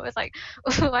back when I was like,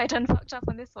 oh, I done fucked up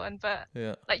on this one. But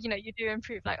Yeah, like you do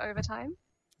improve like over time.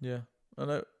 yeah.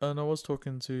 And I was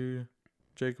talking to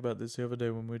Jake about this the other day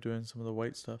when we were doing some of the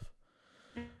weight stuff.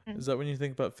 Mm. Is that when you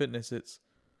think about fitness, it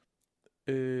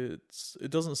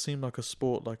doesn't seem like a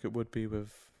sport like it would be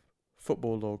with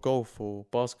football or golf or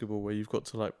basketball, where you've got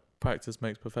to like practice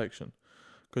makes perfection,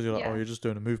 because you're like, Yeah. oh, you're just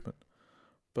doing a movement.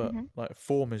 But Mhm. like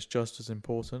form is just as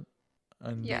important,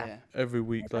 and Yeah. every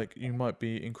week, like you might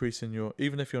be increasing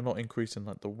even if you're not increasing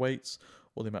like the weights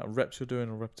or the amount of reps you're doing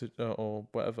or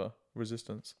whatever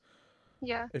resistance.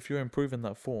 Yeah. If you're improving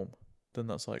that form, then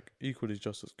that's like equally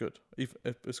just as good. If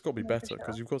it's got to be No, for better,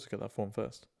 because sure. you've got to get that form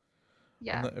first.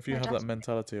 Yeah. And if you No, have that definitely.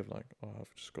 mentality of like, oh,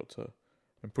 I've just got to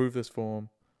improve this form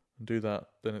and do that,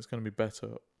 then it's going to be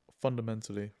better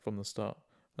fundamentally from the start,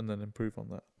 and then improve on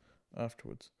that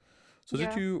afterwards. So Yeah.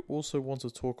 did you also want to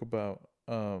talk about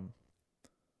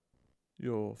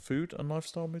your food and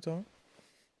lifestyle, Mutar?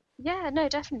 Yeah, no,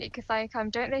 definitely. Because like,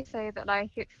 don't they say that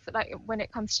like it's like when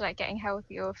it comes to like getting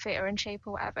healthy or fit or in shape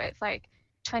or whatever, it's like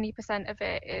 20% of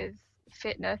it is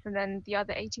fitness, and then the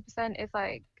other 80% is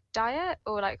like diet,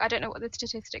 or like I don't know what the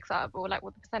statistics are or like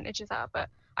what the percentages are, but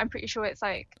I'm pretty sure it's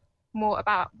like more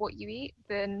about what you eat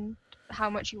than how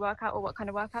much you work out or what kind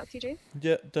of workouts you do.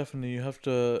 Yeah, definitely. You have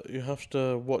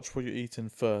to watch what you're eating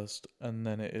first, and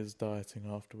then it is dieting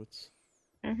afterwards.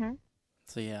 Mhm.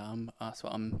 So yeah, that's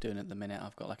what I'm doing at the minute.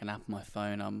 I've got like an app on my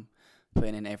phone. I'm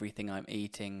putting in everything I'm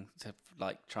eating to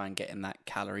like try and get in that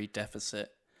calorie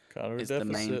deficit. Calorie Is deficit,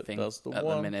 the main thing that's the at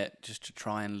one. the minute, just to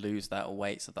try and lose that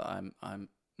weight so that I'm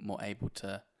more able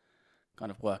to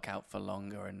kind of work out for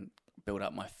longer and build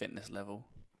up my fitness level.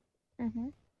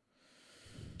 Mhm.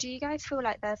 Do you guys feel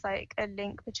like there's like a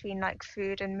link between like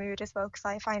food and mood as well? Because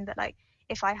I find that like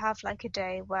if I have like a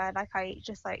day where like I eat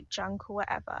just like junk or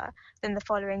whatever, then the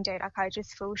following day like I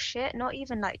just feel shit. Not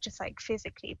even like just like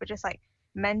physically, but just like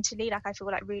mentally, like I feel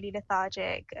like really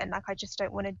lethargic and like I just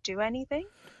don't want to do anything.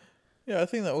 Yeah, I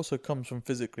think that also comes from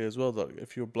physically as well. That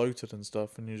if you're bloated and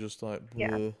stuff, and you're just like, Yeah.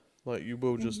 bleh, like you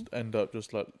will just Mhm. end up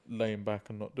just like laying back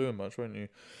and not doing much, won't you?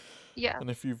 Yeah. And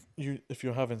if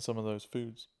you're having some of those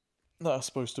foods that are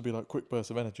supposed to be like quick bursts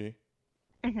of energy,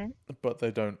 Mhm. but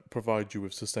they don't provide you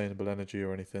with sustainable energy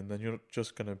or anything, then you're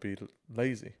just gonna be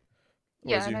lazy.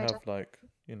 Whereas Yeah. you No. have like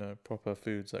proper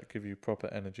foods that give you proper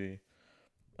energy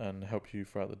and help you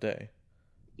throughout the day,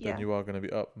 then Yeah. you are going to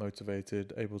be up,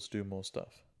 motivated, able to do more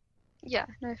stuff. Yeah.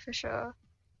 No, for sure.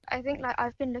 I think like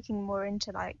I've been looking more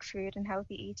into like food and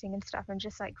healthy eating and stuff and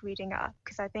just like reading up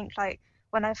because I think like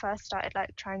when I first started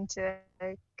like trying to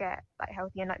get like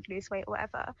healthy and like lose weight or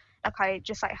whatever, like I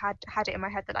just like had it in my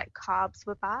head that like carbs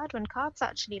were bad when carbs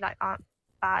actually like aren't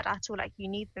bad at all. Like you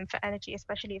need them for energy,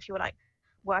 especially if you're like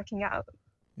working out.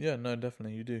 Yeah, no,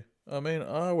 definitely you do. I mean,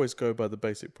 I always go by the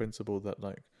basic principle that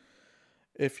like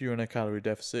if you're in a calorie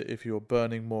deficit, if you're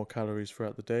burning more calories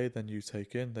throughout the day than you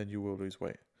take in, then you will lose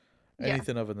weight. Yeah.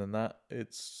 Anything other than that,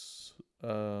 it's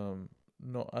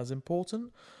not as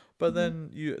important. But Mhm. then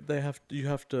you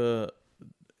have to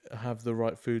have the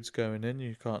right foods going in.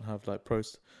 You can't have like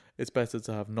It's better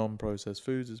to have non-processed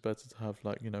foods. It's better to have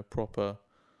like proper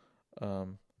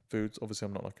foods. Obviously,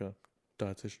 I'm not like a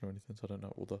dietitian or anything, so I don't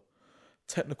know all the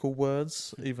technical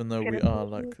words. Even though we are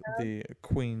like the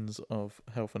queens of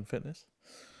health and fitness,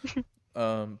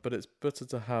 but it's better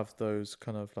to have those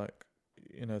kind of like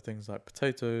things like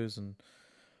potatoes and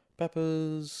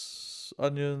peppers,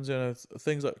 onions.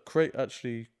 Things that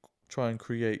try and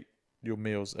create your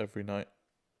meals every night.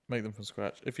 Make them from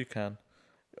scratch if you can,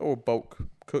 or bulk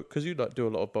cook, because you like do a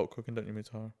lot of bulk cooking, don't you,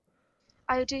 Mitara?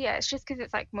 I do, yeah. It's just because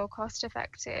it's like more cost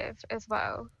effective as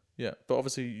well. Yeah, but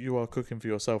obviously you are cooking for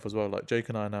yourself as well. Like Jake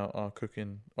and I now are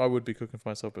cooking. I would be cooking for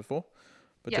myself before,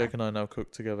 but Yeah. Jake and I now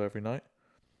cook together every night,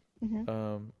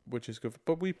 which is good.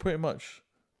 But we pretty much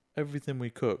everything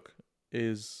we cook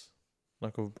is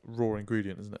like a raw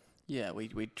ingredient, isn't it? Yeah,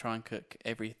 we try and cook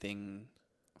everything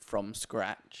from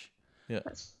scratch. Yeah.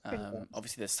 That's pretty good.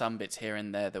 Obviously, there's some bits here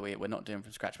and there that we're not doing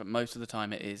from scratch, but most of the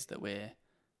time it is that we're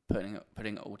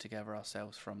putting it all together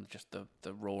ourselves from just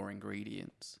the raw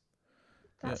ingredients.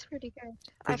 That's really good.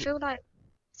 I feel like.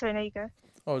 Sorry, there you go.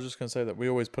 I was just gonna say that we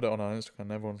always put it on our Instagram.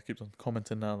 And everyone keeps on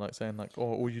commenting now, like saying like,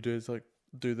 "Oh, all you do is like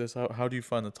do this." How do you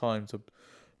find the time to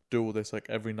do all this like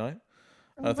every night?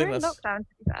 And I think We're in that's. lockdown, to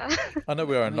be fair. I know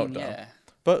we are in I mean, lockdown, yeah.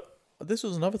 but this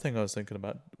was another thing I was thinking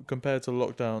about compared to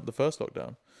lockdown, the first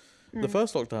lockdown. The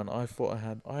first lockdown, I thought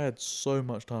I had so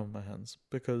much time on my hands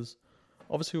because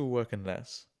obviously we were working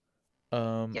less.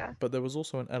 But there was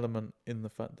also an element in the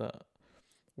fact that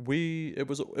it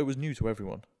was new to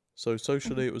everyone. So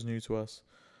socially, it was new to us.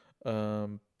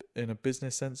 In a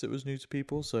business sense, it was new to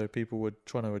people. So people were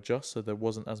trying to adjust. So there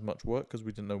wasn't as much work because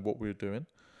we didn't know what we were doing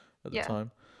at the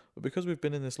time. But because we've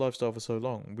been in this lifestyle for so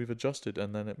long, we've adjusted,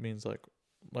 and then it means like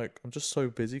I'm just so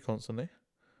busy constantly.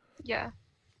 Yeah.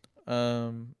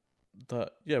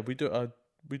 That we do.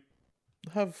 We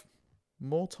have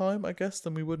more time, I guess,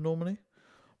 than we would normally.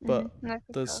 But No,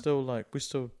 for there's sure. still like we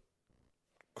still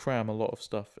cram a lot of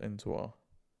stuff into our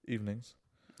evenings.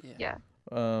 Yeah.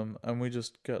 And we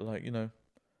just get like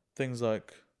things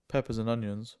like peppers and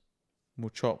onions.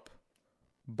 We'll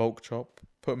bulk chop,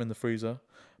 put them in the freezer,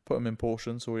 put them in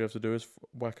portions. So all you have to do is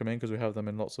whack them in because we have them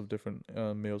in lots of different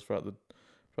meals throughout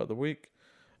the week,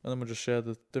 and then we'll just share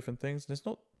the different things. And it's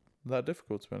not that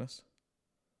difficult, to be honest.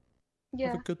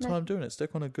 Yeah. Have a good time doing it.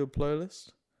 Stick on a good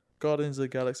playlist. Guardians of the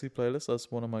Galaxy playlist. That's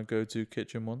one of my go-to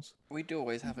kitchen ones. We do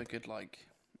always have a good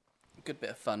bit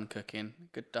of fun cooking,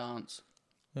 good dance.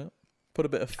 Yeah. Put a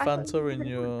bit of I thought you Fanta in didn't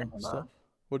your dance anymore. stuff.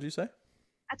 What do you say?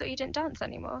 I thought you didn't dance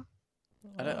anymore.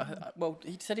 Well,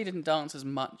 he said he didn't dance as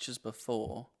much as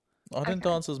before. I didn't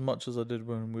dance as much as I did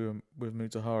when we were with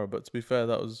Mutahara, but to be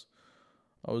fair, I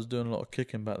was doing a lot of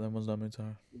kicking back then, wasn't I,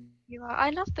 Mutahara? You are. I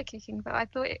love the kicking, but I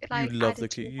thought it You love the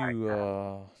added to kick. your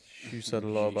character. You said a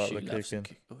lot about She the loves kicking.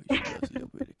 She loves a little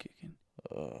bit of kicking.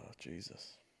 Oh,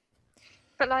 Jesus.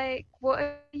 But what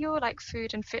are your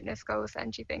food and fitness goals then?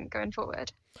 Do you think going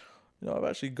forward? I've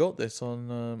actually got this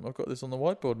on. I've got this on the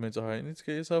whiteboard, Mutahara. You need to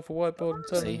get yourself a whiteboard. I'm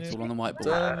telling See, you. it's all on the whiteboard.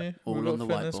 Telling you, All we've on got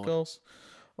the fitness whiteboard. goals.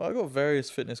 Well, I've got various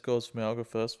fitness goals for me. I'll go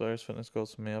first. Various fitness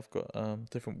goals for me. I've got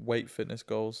different weight fitness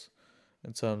goals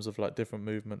in terms of different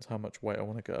movements, how much weight I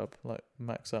want to get up,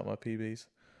 max out my PBs.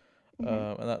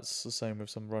 And that's the same with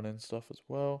some running stuff as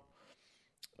well.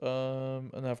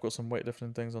 And then I've got some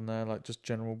weightlifting things on there, just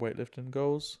general weightlifting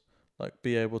goals,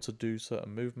 be able to do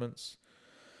certain movements.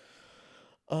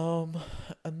 And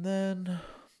then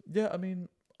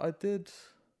I did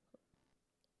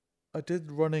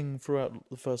running throughout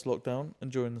the first lockdown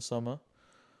and during the summer,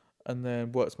 and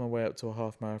then worked my way up to a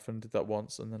half marathon. Did that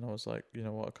once, and then I was like, you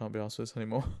know what, I can't be arsed with this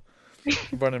anymore.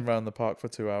 Running around the park for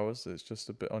 2 hours, it's just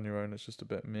a bit on your own. It's just a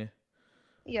bit meh.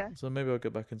 Yeah. So maybe I'll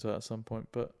get back into that at some point.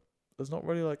 But there's not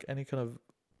really any kind of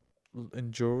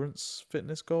endurance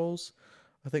fitness goals.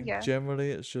 I think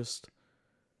generally it's just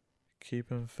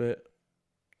keeping fit,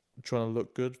 trying to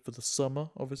look good for the summer.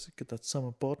 Obviously, get that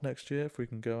summer bod next year if we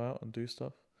can go out and do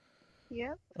stuff.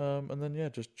 Yeah. And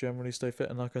then just generally stay fit,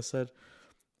 and like I said,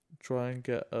 try and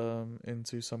get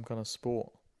into some kind of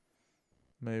sport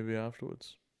maybe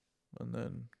afterwards, and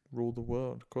then rule the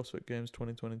world. CrossFit Games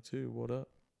 2022. What up?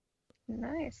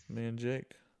 Nice. Me,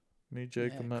 Jake,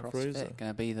 and Matt CrossFit, Fraser.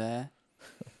 Gonna be there.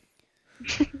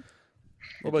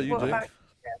 What about you, Jake?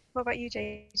 What about you,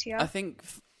 JTR? I think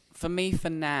for me, for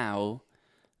now,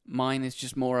 mine is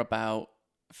just more about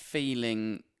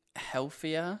feeling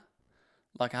healthier.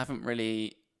 I haven't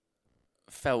really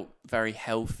felt very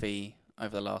healthy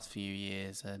over the last few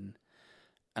years, and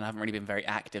I haven't really been very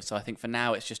active. So I think for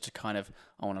now it's just I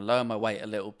want to lower my weight a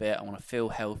little bit. I want to feel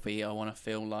healthy. I want to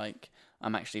feel like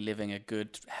I'm actually living a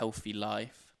good, healthy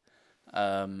life.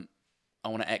 I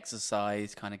want to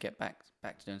exercise, kind of get back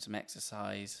to doing some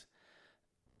exercise.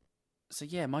 So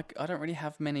yeah, I don't really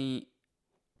have many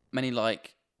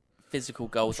physical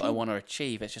goals that I want to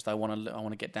achieve. It's just I want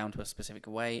to get down to a specific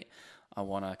weight. I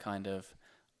want to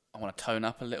tone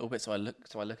up a little bit so I look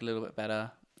a little bit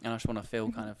better. And I just want to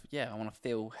feel I want to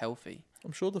feel healthy.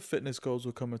 I'm sure the fitness goals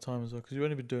will come with time as well, because you've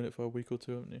only been doing it for a week or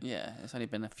two, haven't you? Yeah, it's only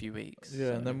been a few weeks. Yeah,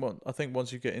 so. And then I think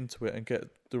once you get into it and get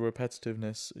the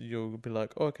repetitiveness, you'll be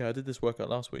like, oh, okay, I did this workout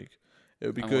last week. It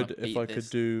would be good if I could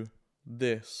do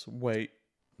this weight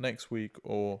next week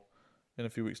or in a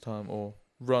few weeks' time or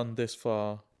run this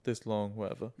far, this long,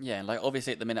 whatever. Yeah, like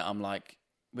obviously at the minute I'm like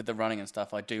with the running and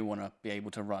stuff, I do want to be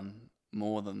able to run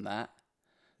more than that.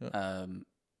 Yeah.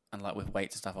 And like with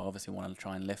weights and stuff, I obviously want to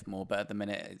try and lift more. But at the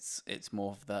minute, it's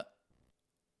more of that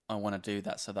I want to do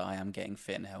that so that I am getting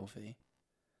fit and healthy.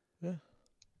 Yeah.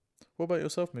 What about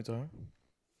yourself, Mitara?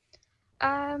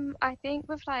 I think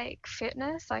with like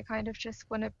fitness, I kind of just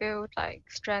want to build like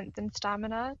strength and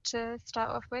stamina to start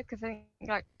off with, because I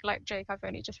think like Jake, I've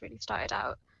only just really started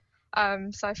out.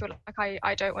 So I feel like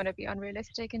I don't want to be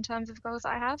unrealistic in terms of goals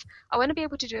I have. I want to be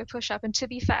able to do a push up, and to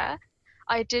be fair,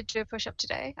 I did do a push up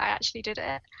today. I actually did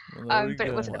it. Well, there we But it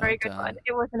go. wasn't a Well very good done. one.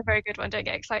 It wasn't a very good one. Don't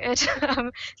get excited.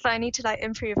 So I need to like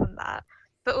improve on that.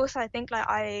 But also, I think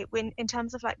like when in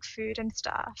terms of like food and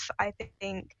stuff, I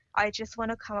think I just want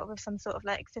to come up with some sort of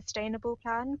like sustainable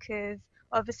plan, because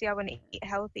obviously I want to eat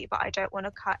healthy, but I don't want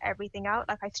to cut everything out.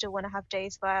 Like I still want to have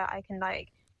days where I can like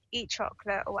eat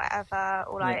chocolate or whatever,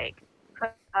 or Yeah. like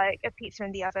put like a pizza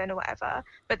in the oven or whatever,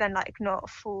 but then like not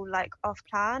fall like off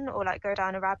plan, or like go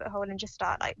down a rabbit hole and just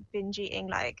start like binge eating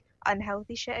like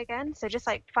unhealthy shit again. So just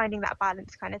like finding that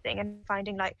balance kind of thing, and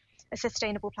finding like a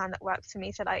sustainable plan that works for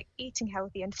me. So like eating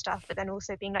healthy and stuff, but then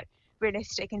also being like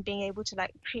realistic and being able to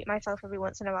like treat myself every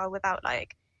once in a while without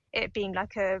like it being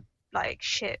like a like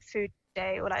shit food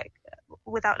day, or like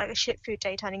without like a shit food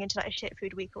day turning into like a shit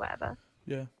food week or whatever.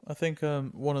 Yeah, I think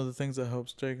one of the things that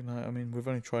helps Jake and I mean, we've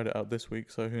only tried it out this week,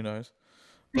 so who knows?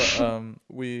 But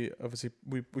we obviously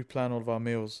we plan all of our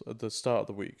meals at the start of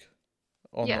the week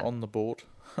on the board.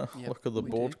 Yep, Look at the we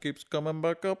board do. keeps coming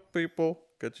back up, people.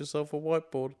 Get yourself a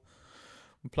whiteboard.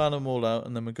 We plan them all out,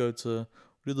 and then we go to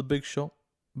do the big shop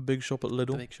at Lidl.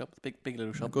 The big shop, the big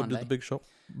little shop. We've got to do Monday. the big shop.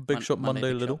 Big shop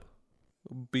Monday big Lidl.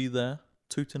 shop. Be there,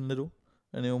 Tooting Lidl.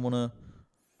 Anyone want to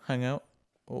hang out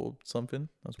or something?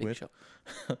 That's Big weird. shop.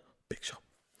 Big shop.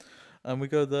 And we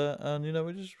go there, and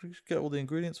we just get all the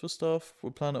ingredients for stuff. We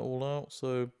plan it all out.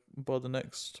 So by the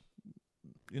next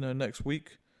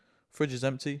week, fridge is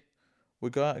empty. We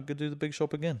go out and go do the big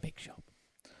shop again. Big shop.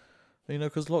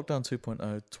 Because lockdown 2.0,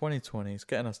 2020 is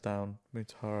getting us down,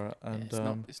 Mutahara, and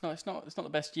Yeah, it's not the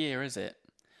best year, is it?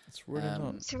 it's really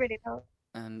not. It's really not.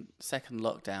 And second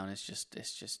lockdown is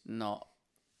just not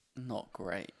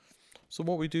great. So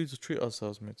what we do to treat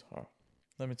ourselves, Mutahara,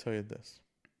 let me tell you this,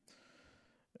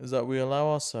 is that we allow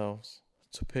ourselves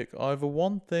to pick either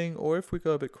one thing, or if we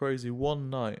go a bit crazy, one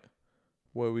night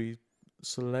where we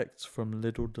select from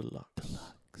Lidl Deluxe.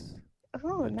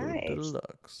 Oh, Lidl nice.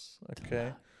 Deluxe.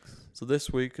 Okay. So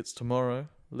this week, it's tomorrow.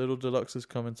 Lidl Deluxe is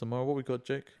coming tomorrow. What we got,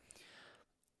 Jake?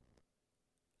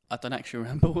 I don't actually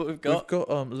remember what we've got. We've got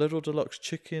Lidl Deluxe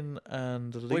chicken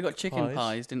and leek We got chicken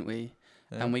pies, didn't we?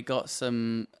 Yeah. And we got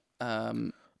some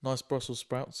nice Brussels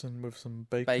sprouts and with some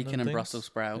bacon bacon and things. Brussels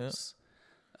sprouts.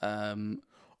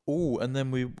 Oh, and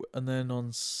then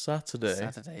on Saturday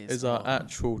is our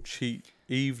actual cheat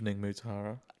evening,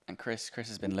 Mutahara. And Chris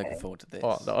has been looking forward to this.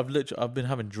 Oh, I've been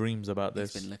having dreams about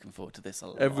this. He's been looking forward to this a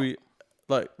lot.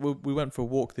 We went for a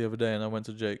walk the other day, and I went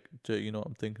to Jake. Jake, you know what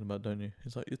I'm thinking about, don't you?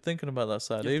 He's like, you're thinking about that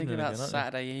Saturday You're evening thinking about again, aren't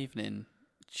Saturday evening,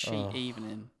 cheat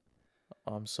evening.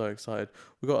 you? I'm so excited.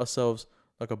 We got ourselves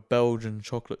like a Belgian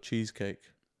chocolate cheesecake,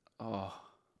 Oh,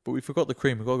 but we forgot the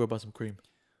cream. We gotta go buy some cream.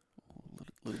 a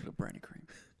little bit of brownie cream.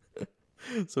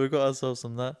 So we got ourselves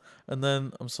some that, and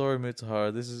then I'm sorry,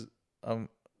 Mutahara. This is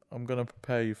I'm gonna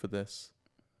prepare you for this.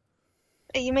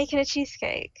 Are you making a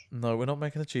cheesecake? No, we're not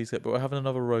making a cheesecake, but we're having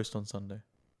another roast on Sunday.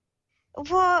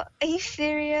 What? Are you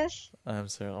serious? I am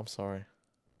serious. I'm sorry.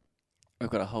 We've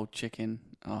got a whole chicken.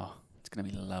 Oh, it's gonna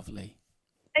be lovely.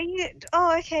 Are you?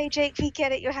 Oh, okay, Jake. We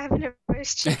get it. You're having a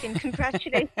roast chicken.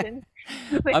 Congratulations.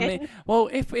 I mean, well,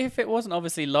 if it wasn't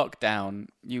obviously lockdown,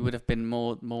 you would have been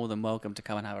more than welcome to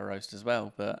come and have a roast as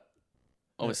well. But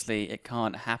obviously, it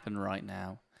can't happen right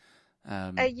now.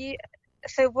 Are you?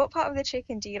 So, what part of the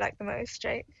chicken do you like the most,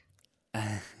 Jake?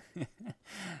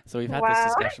 So we've had Wow.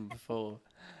 this discussion before.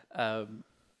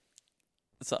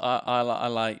 So I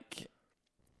like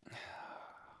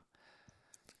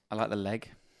the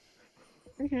leg.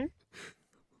 Mhm.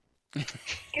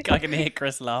 I can hear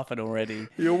Chris laughing already.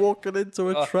 You're walking into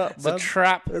a trap, It's man. a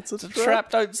trap. It's a It's a trap. trap.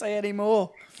 Don't say any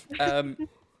more. I'm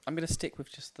gonna stick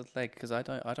with just the leg because I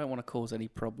don't want to cause any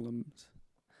problems.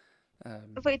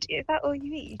 Wait, is that all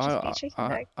you eat? You just eat chicken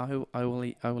leg? I will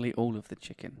eat all of the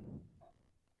chicken.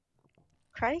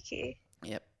 Crikey.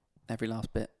 Yep, every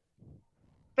last bit.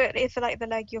 But is like the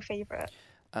leg your favourite?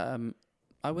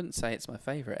 I wouldn't say it's my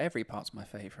favourite. Every part's my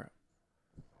favourite.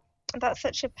 That's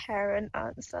such a parent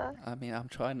answer. I mean, I'm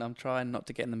trying not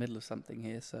to get in the middle of something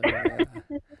here. So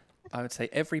I would say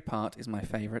every part is my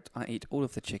favourite. I eat all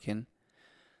of the chicken.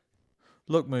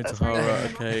 Look, That's really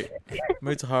Mutahara, okay?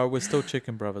 Mutahara, we're still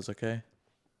chicken brothers, okay?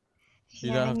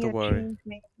 You don't have to your worry. dreams,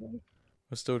 maybe.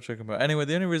 We're still chicken brothers. Anyway,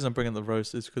 the only reason I'm bringing the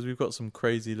roast is because we've got some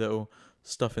crazy little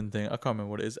stuffing thing. I can't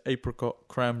remember what it is. Apricot,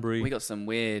 cranberry, We got some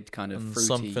weird kind of and fruity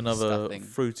something other stuffing.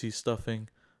 fruity stuffing.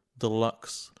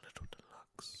 Deluxe. Little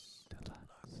deluxe.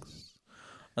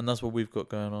 And that's what we've got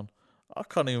going on. I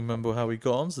can't even remember how we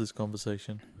got onto this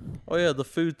conversation. Oh yeah, the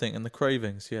food thing and the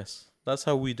cravings, yes. That's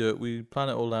how we do it. We plan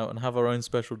it all out and have our own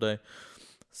special day.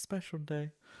 Special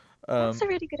day. That's a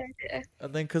really good idea.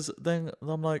 And then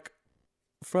I'm like,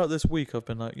 throughout this week I've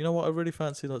been like, you know what, I really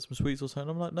fancy like some sweets or something.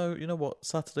 I'm like, no, you know what,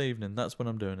 Saturday evening, that's when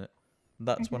I'm doing it.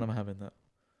 That's when I'm having that.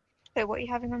 So what are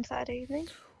you having on Saturday evening?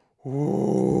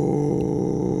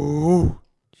 Ooh.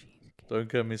 Don't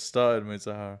get me started,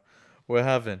 Mutahara. We're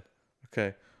having,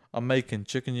 okay, I'm making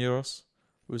chicken gyros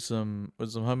with some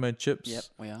homemade chips. Yep,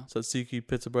 we are. Tzatziki,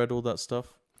 pita bread, all that stuff.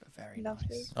 Very Lovely.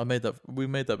 nice. I made that. We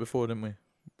made that before, didn't we?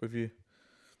 With you.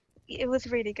 It was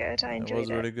really good. I enjoyed It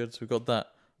was really good. So we got that.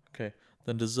 Okay.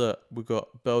 Then dessert, we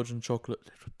got Belgian chocolate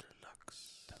little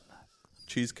deluxe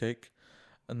cheesecake,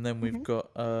 and then we've got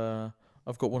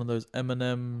I've got one of those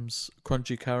M&M's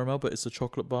crunchy caramel, but it's a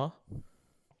chocolate bar.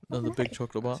 Another big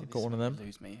chocolate bar. See, Got one of them.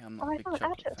 Lose me. I'm Oh, not a I big can't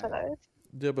chocolate add it for fan. those.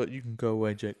 Yeah, but you can go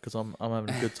away, Jake, because I'm having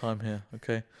a good time here.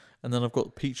 Okay. And then I've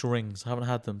got peach rings. I haven't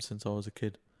had them since I was a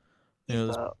kid. You know, You've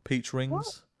those got peach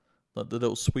rings, like the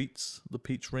little sweets, the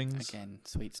peach rings, Again,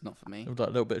 sweet's not for me. with like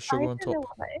a little bit of I sugar don't on know top.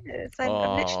 what that is. I've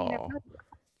literally never Oh. had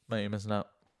Mate, you're missing out.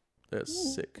 They're Mm.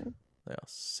 sick. They are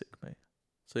sick, mate.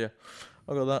 So yeah,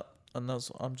 I got that, and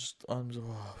I'm just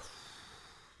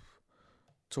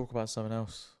talk about something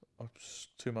else.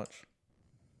 Just too much.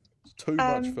 It's too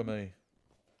much for me.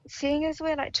 Seeing as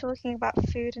we're like talking about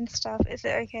food and stuff, is it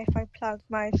okay if I plug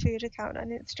my food account on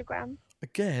Instagram?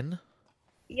 Again,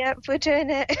 Yep, we're doing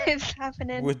it. It's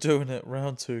happening. we're doing it.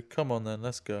 Round 2. Come on then,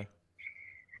 let's go.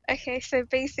 Okay, so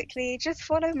basically, just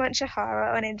follow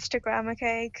Munchahara on Instagram,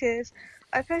 okay? Because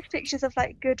I post pictures of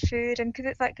like good food, and because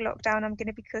it's like lockdown, I'm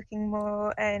gonna be cooking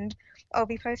more, and I'll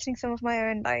be posting some of my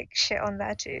own like shit on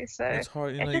there too. So It's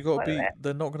hard, you know. just You gotta follow be. it.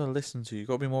 They're not gonna listen to you. You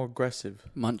gotta be more aggressive.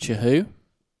 Muncher who?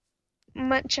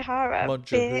 Munchahara,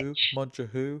 Munchahoo, bitch.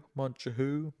 Munchahoo,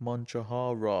 Munchahoo,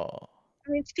 Munchahara. I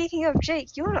mean, speaking of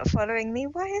Jake, you're not following me.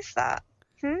 Why is that?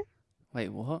 Wait,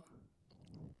 what?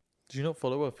 Do you not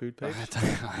follow our food page?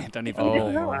 I don't even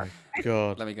Oh know. my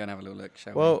god. Let me go and have a little look,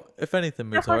 shall Well, if anything,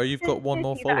 The Mutara, you've got one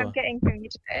more positivity that I'm follower. getting from you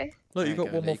today. Look, we? you've got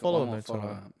There you one go, more Lee, follower, one more Mutara.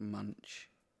 follower. Munch.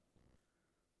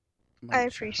 I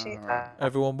appreciate that.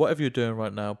 Everyone, whatever you're doing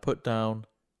right now, put down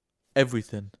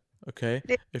everything. Okay.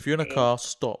 If you're in a car,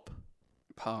 stop.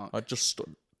 Park. Just stop.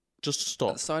 Just At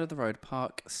stop. the side of the road,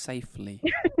 park safely.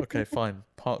 Okay, fine.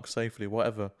 Park safely.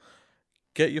 Whatever.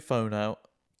 Get your phone out.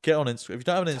 Get on Instagram. If you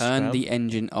don't have an Instagram, Turn the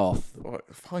engine off. alright,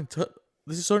 fine.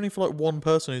 This is only for like one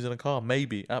person who's in a car,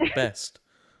 maybe at best.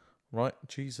 Right?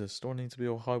 Jesus, don't need to be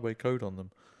all highway code on them.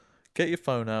 Get your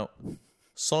phone out.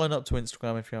 Sign up to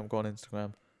Instagram if you haven't got an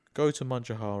Instagram. Go to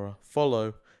Munchahara.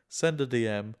 Follow. Send a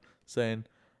DM saying,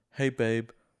 "Hey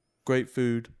babe, great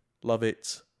food, love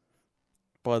it.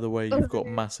 By the way, you've got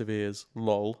massive ears.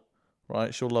 Lol."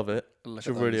 Right? She'll love it. Look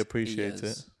She'll at really those appreciate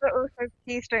ears. it. But also,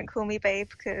 please don't call me babe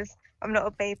because I'm not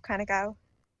a babe kind of gal.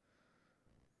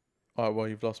 Alright, well,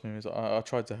 you've lost me. I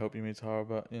tried to help you, Mutahara,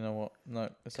 but you know what? No,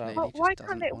 it's out. Lady But just why doesn't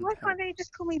can't they? want Why help. can't they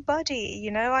just call me buddy?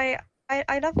 You know, I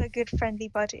love a good friendly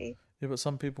buddy. Yeah, but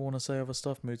some people want to say other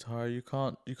stuff, Mutahara. You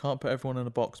can't put everyone in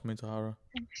a box, Mutahara.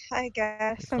 I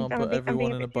guess. You can't put I'm everyone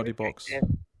being in a bit buddy box.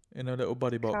 restrictive. In a little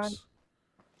buddy box. Can't.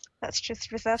 That's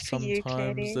just reserved for you, Sometimes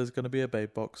clearly. there's going to be a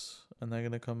babe box, and they're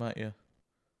going to come at you.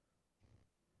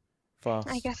 Fast.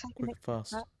 I guess I can Quick, accept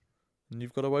fast. that. And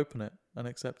you've got to open it and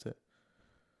accept it.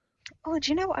 Oh,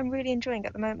 do you know what I'm really enjoying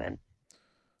at the moment?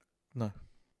 No.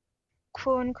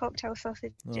 Corn cocktail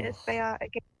sausages. Ugh. They are a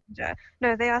game changer.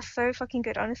 No, they are so fucking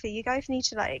good. Honestly, you guys need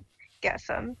to like get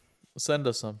some. Send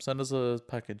us some. Send us a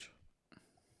package.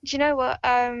 Do you know what?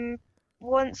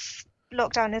 Once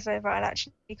lockdown is over, I'll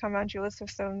actually come round yours with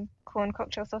some corn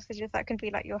cocktail sausages. That can be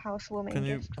like your housewarming Can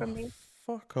you? gift from me.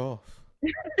 Fuck off.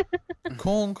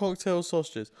 Corn cocktail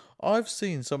sausages. I've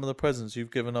seen some of the presents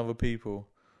you've given other people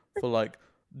for like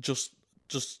just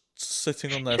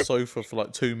sitting on their sofa for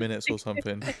like 2 minutes or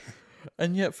something,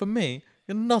 and yet for me,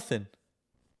 you're nothing.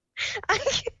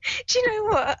 Do you know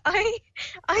what?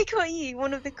 I got you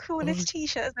one of the coolest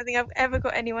T-shirts I think I've ever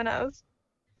got anyone else.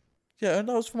 Yeah, and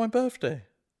that was for my birthday.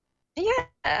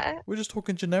 Yeah. We're just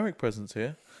talking generic presents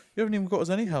here. You haven't even got us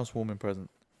any housewarming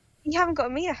present. You haven't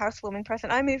got me a housewarming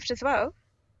present. I moved as well.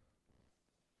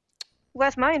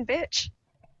 Where's mine, bitch?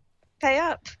 Pay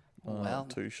up. Well,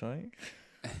 Touche.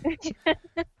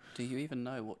 Do you even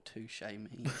know what touche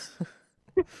means?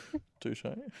 Touche.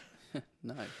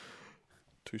 No,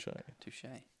 Touche. touche.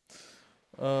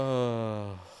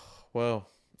 Well,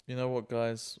 you know what,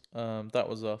 guys? That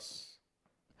was us.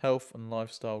 Health and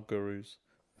lifestyle gurus.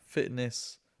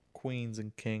 Fitness queens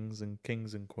and kings and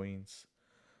kings and queens.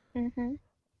 Mhm.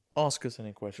 Ask us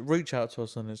any questions. Reach out to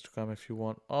us on Instagram if you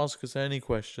want. Ask us any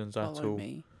questions at Follow all.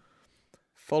 me.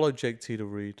 Follow Jake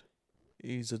Teader-Reed.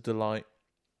 He's a delight.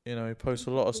 You know, he posts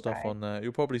a lot of stuff on there.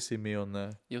 You'll probably see me on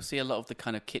there. You'll see a lot of the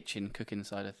kind of kitchen cooking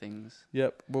side of things.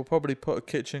 Yep, we'll probably put a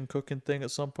kitchen cooking thing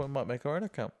at some point. Might make our own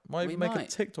account. Might even make a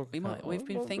TikTok account. We've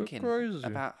been thinking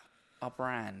about our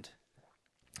brand.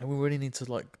 And we really need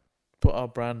to put our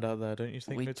brand out there, don't you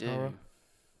think, We Mutara? do.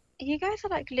 You guys are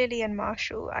like Lily and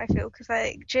Marshall, I feel, because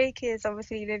like Jake is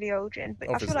obviously Lily Aldrin, but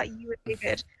I feel like you would be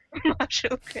good.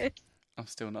 Marshall could. I'm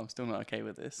still not okay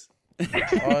with this. It's a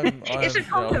compliment. I'm still It's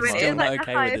not like the okay with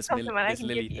highest this, compliment I this can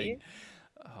Lily give you. thing.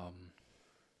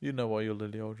 You know why you're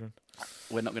Lily Aldrin.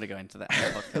 We're not going to go into that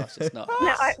on the podcast. It's not.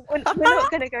 No, we're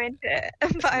not going to go into it.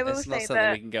 But I will it's say not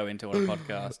something we can go into on a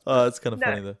podcast. Oh, it's kind of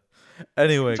funny though.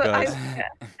 Anyway, but guys,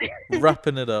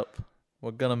 wrapping it up. We're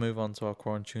gonna move on to our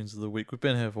quarantunes of the week. We've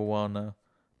been here for a while now.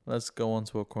 Let's go on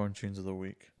to our quarantunes of the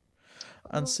week.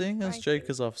 And seeing as Jake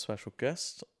is our special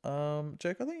guest,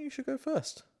 Jake, I think you should go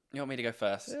first. You want me to go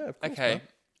first? Yeah, of course. Okay.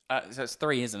 So it's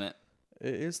 3, isn't it?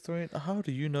 It is 3. How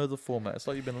do you know the format? It's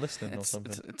like you've been listening or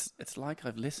something. It's like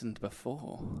I've listened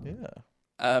before. Yeah.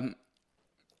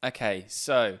 Okay,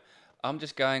 so I'm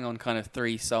just going on kind of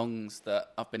 3 songs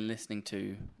that I've been listening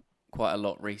to quite a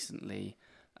lot recently.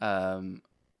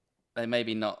 They may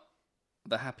be not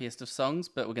the happiest of songs,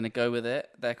 but we're going to go with it.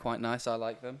 They're quite nice. I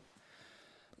like them.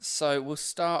 So we'll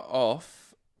start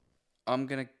off. I'm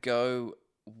going to go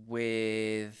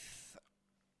with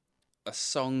a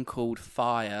song called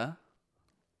Fire,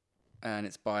 and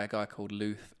it's by a guy called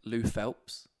Lou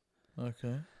Phelps.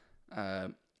 Okay.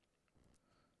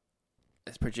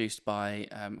 It's produced by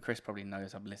Chris probably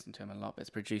knows, I've listened to him a lot, but it's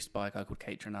produced by a guy called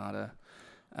Kate Trinada.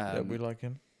 Yeah, we like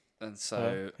him. And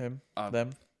so him,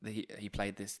 them. He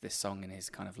played this song in his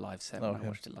kind of live set when I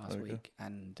watched it last week,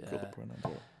 and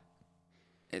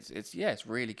it's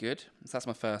really good. So that's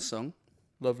my first song.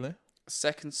 Lovely.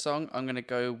 Second song, I'm gonna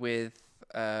go with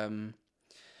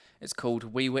it's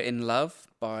called "We Were in Love"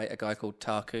 by a guy called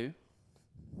Taku.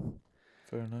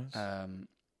 Very nice. A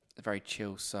very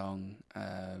chill song.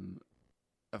 A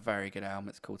very good album.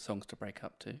 It's called "Songs to Break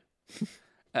Up To."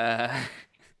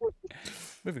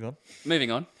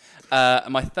 Moving on.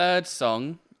 My third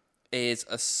song is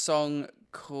a song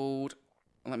called.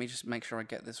 Let me just make sure I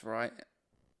get this right.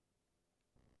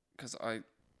 Because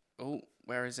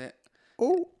where is it?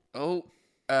 It's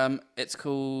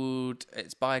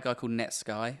by a guy called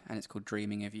Netsky, and it's called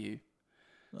 "Dreaming of You."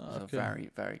 It's a very,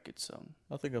 very good song.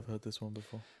 I think I've heard this one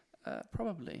before.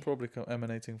 Probably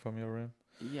Emanating from your room.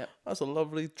 Yep. That's a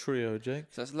lovely trio, Jake.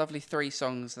 So it's lovely 3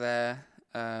 songs there.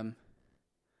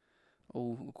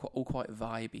 All quite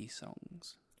vibey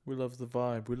songs. We love the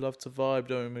vibe. We love to vibe,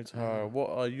 don't we, Mutahara?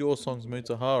 What are your songs,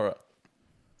 Mutahara?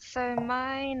 So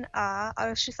mine are, I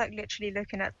was just literally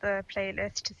looking at the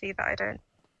playlist to see that I don't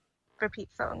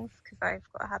repeat songs because I've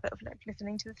got a habit of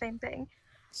listening to the same thing.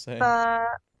 Same.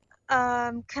 But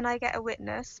Can I Get a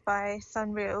Witness by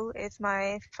Sunreal is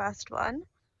my first one.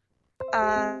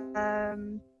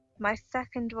 My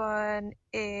second one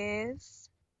is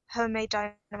Homemade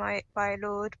Dynamite by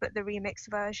Lord, but the remix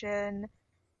version.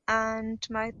 And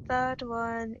my third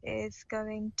one is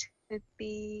going to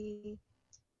be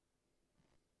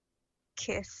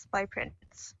Kiss by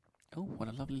Prince. Oh, what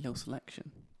a lovely little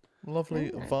selection.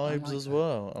 Lovely vibes as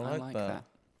well. I like that.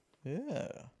 Yeah.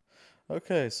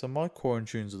 Okay, so my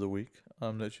quarantunes of the week.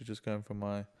 I'm literally just going for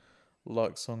my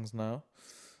songs now.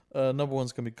 Number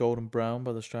 1's going to be Golden Brown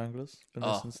by the Stranglers. Been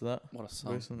listening to that what a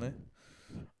song. recently.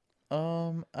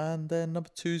 And then number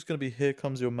 2 is going to be Here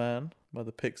Comes Your Man by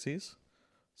the Pixies.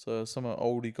 So some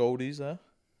oldie goldies there.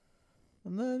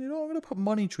 And then, I'm going to put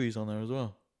Money Trees on there as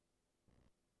well.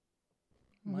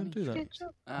 I'm going to do that.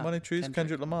 Money Trees,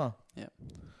 Kendrick Lamar. Yeah.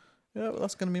 Yeah, well,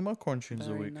 that's going to be my quarantunes of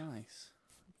the week. Very nice.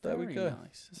 There we go.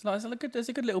 Nice. It's nice. There's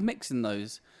a good little mix in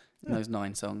those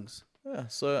 9 songs. Yeah,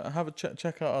 so have a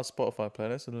check out our Spotify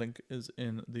playlist. The link is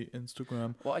in the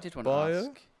Instagram. What I did want bio. to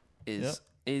ask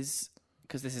is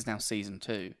because this is now season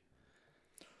 2.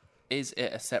 Is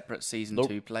it a separate season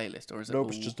 2 playlist, or is it? Nope,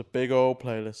 it's just a big old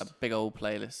playlist. A big old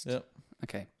playlist. Yep.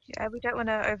 Okay. Yeah, we don't want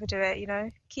to overdo it.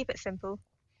 Keep it simple.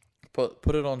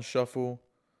 Put it on shuffle,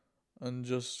 and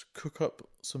just cook up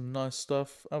some nice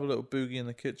stuff. Have a little boogie in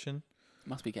the kitchen.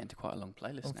 Must be getting to quite a long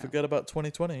playlist And now. forget about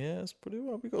 2020. Yeah, it's pretty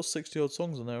well. We've got 60 odd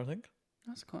songs on there, I think.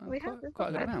 That's quite We quite, have quite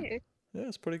a good amount. Yeah,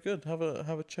 it's pretty good. Have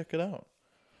a check it out.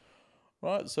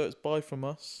 Right, so it's bye from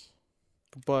us.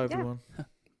 Goodbye, Yeah. everyone.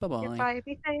 Bye-bye. Goodbye.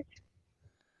 Be safe.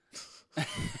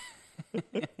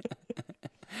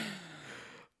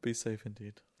 Be safe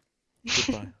indeed.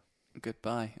 Goodbye.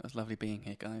 Goodbye. It was lovely being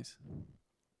here, guys.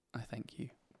 I thank you.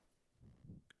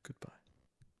 Goodbye.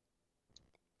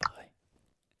 Bye.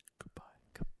 Goodbye.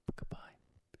 Goodbye.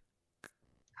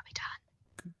 Are we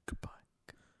done? Goodbye.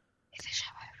 Is the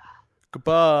show over?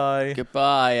 Goodbye.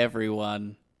 Goodbye,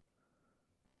 everyone.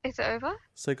 Is it over?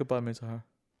 Say goodbye, Mutahar.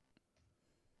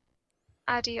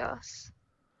 Adios.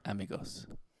 Amigos.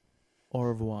 Au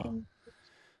revoir.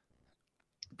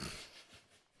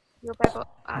 Your Bible.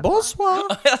 Bonsoir.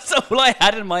 That's all I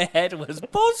had in my head was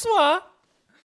bonsoir.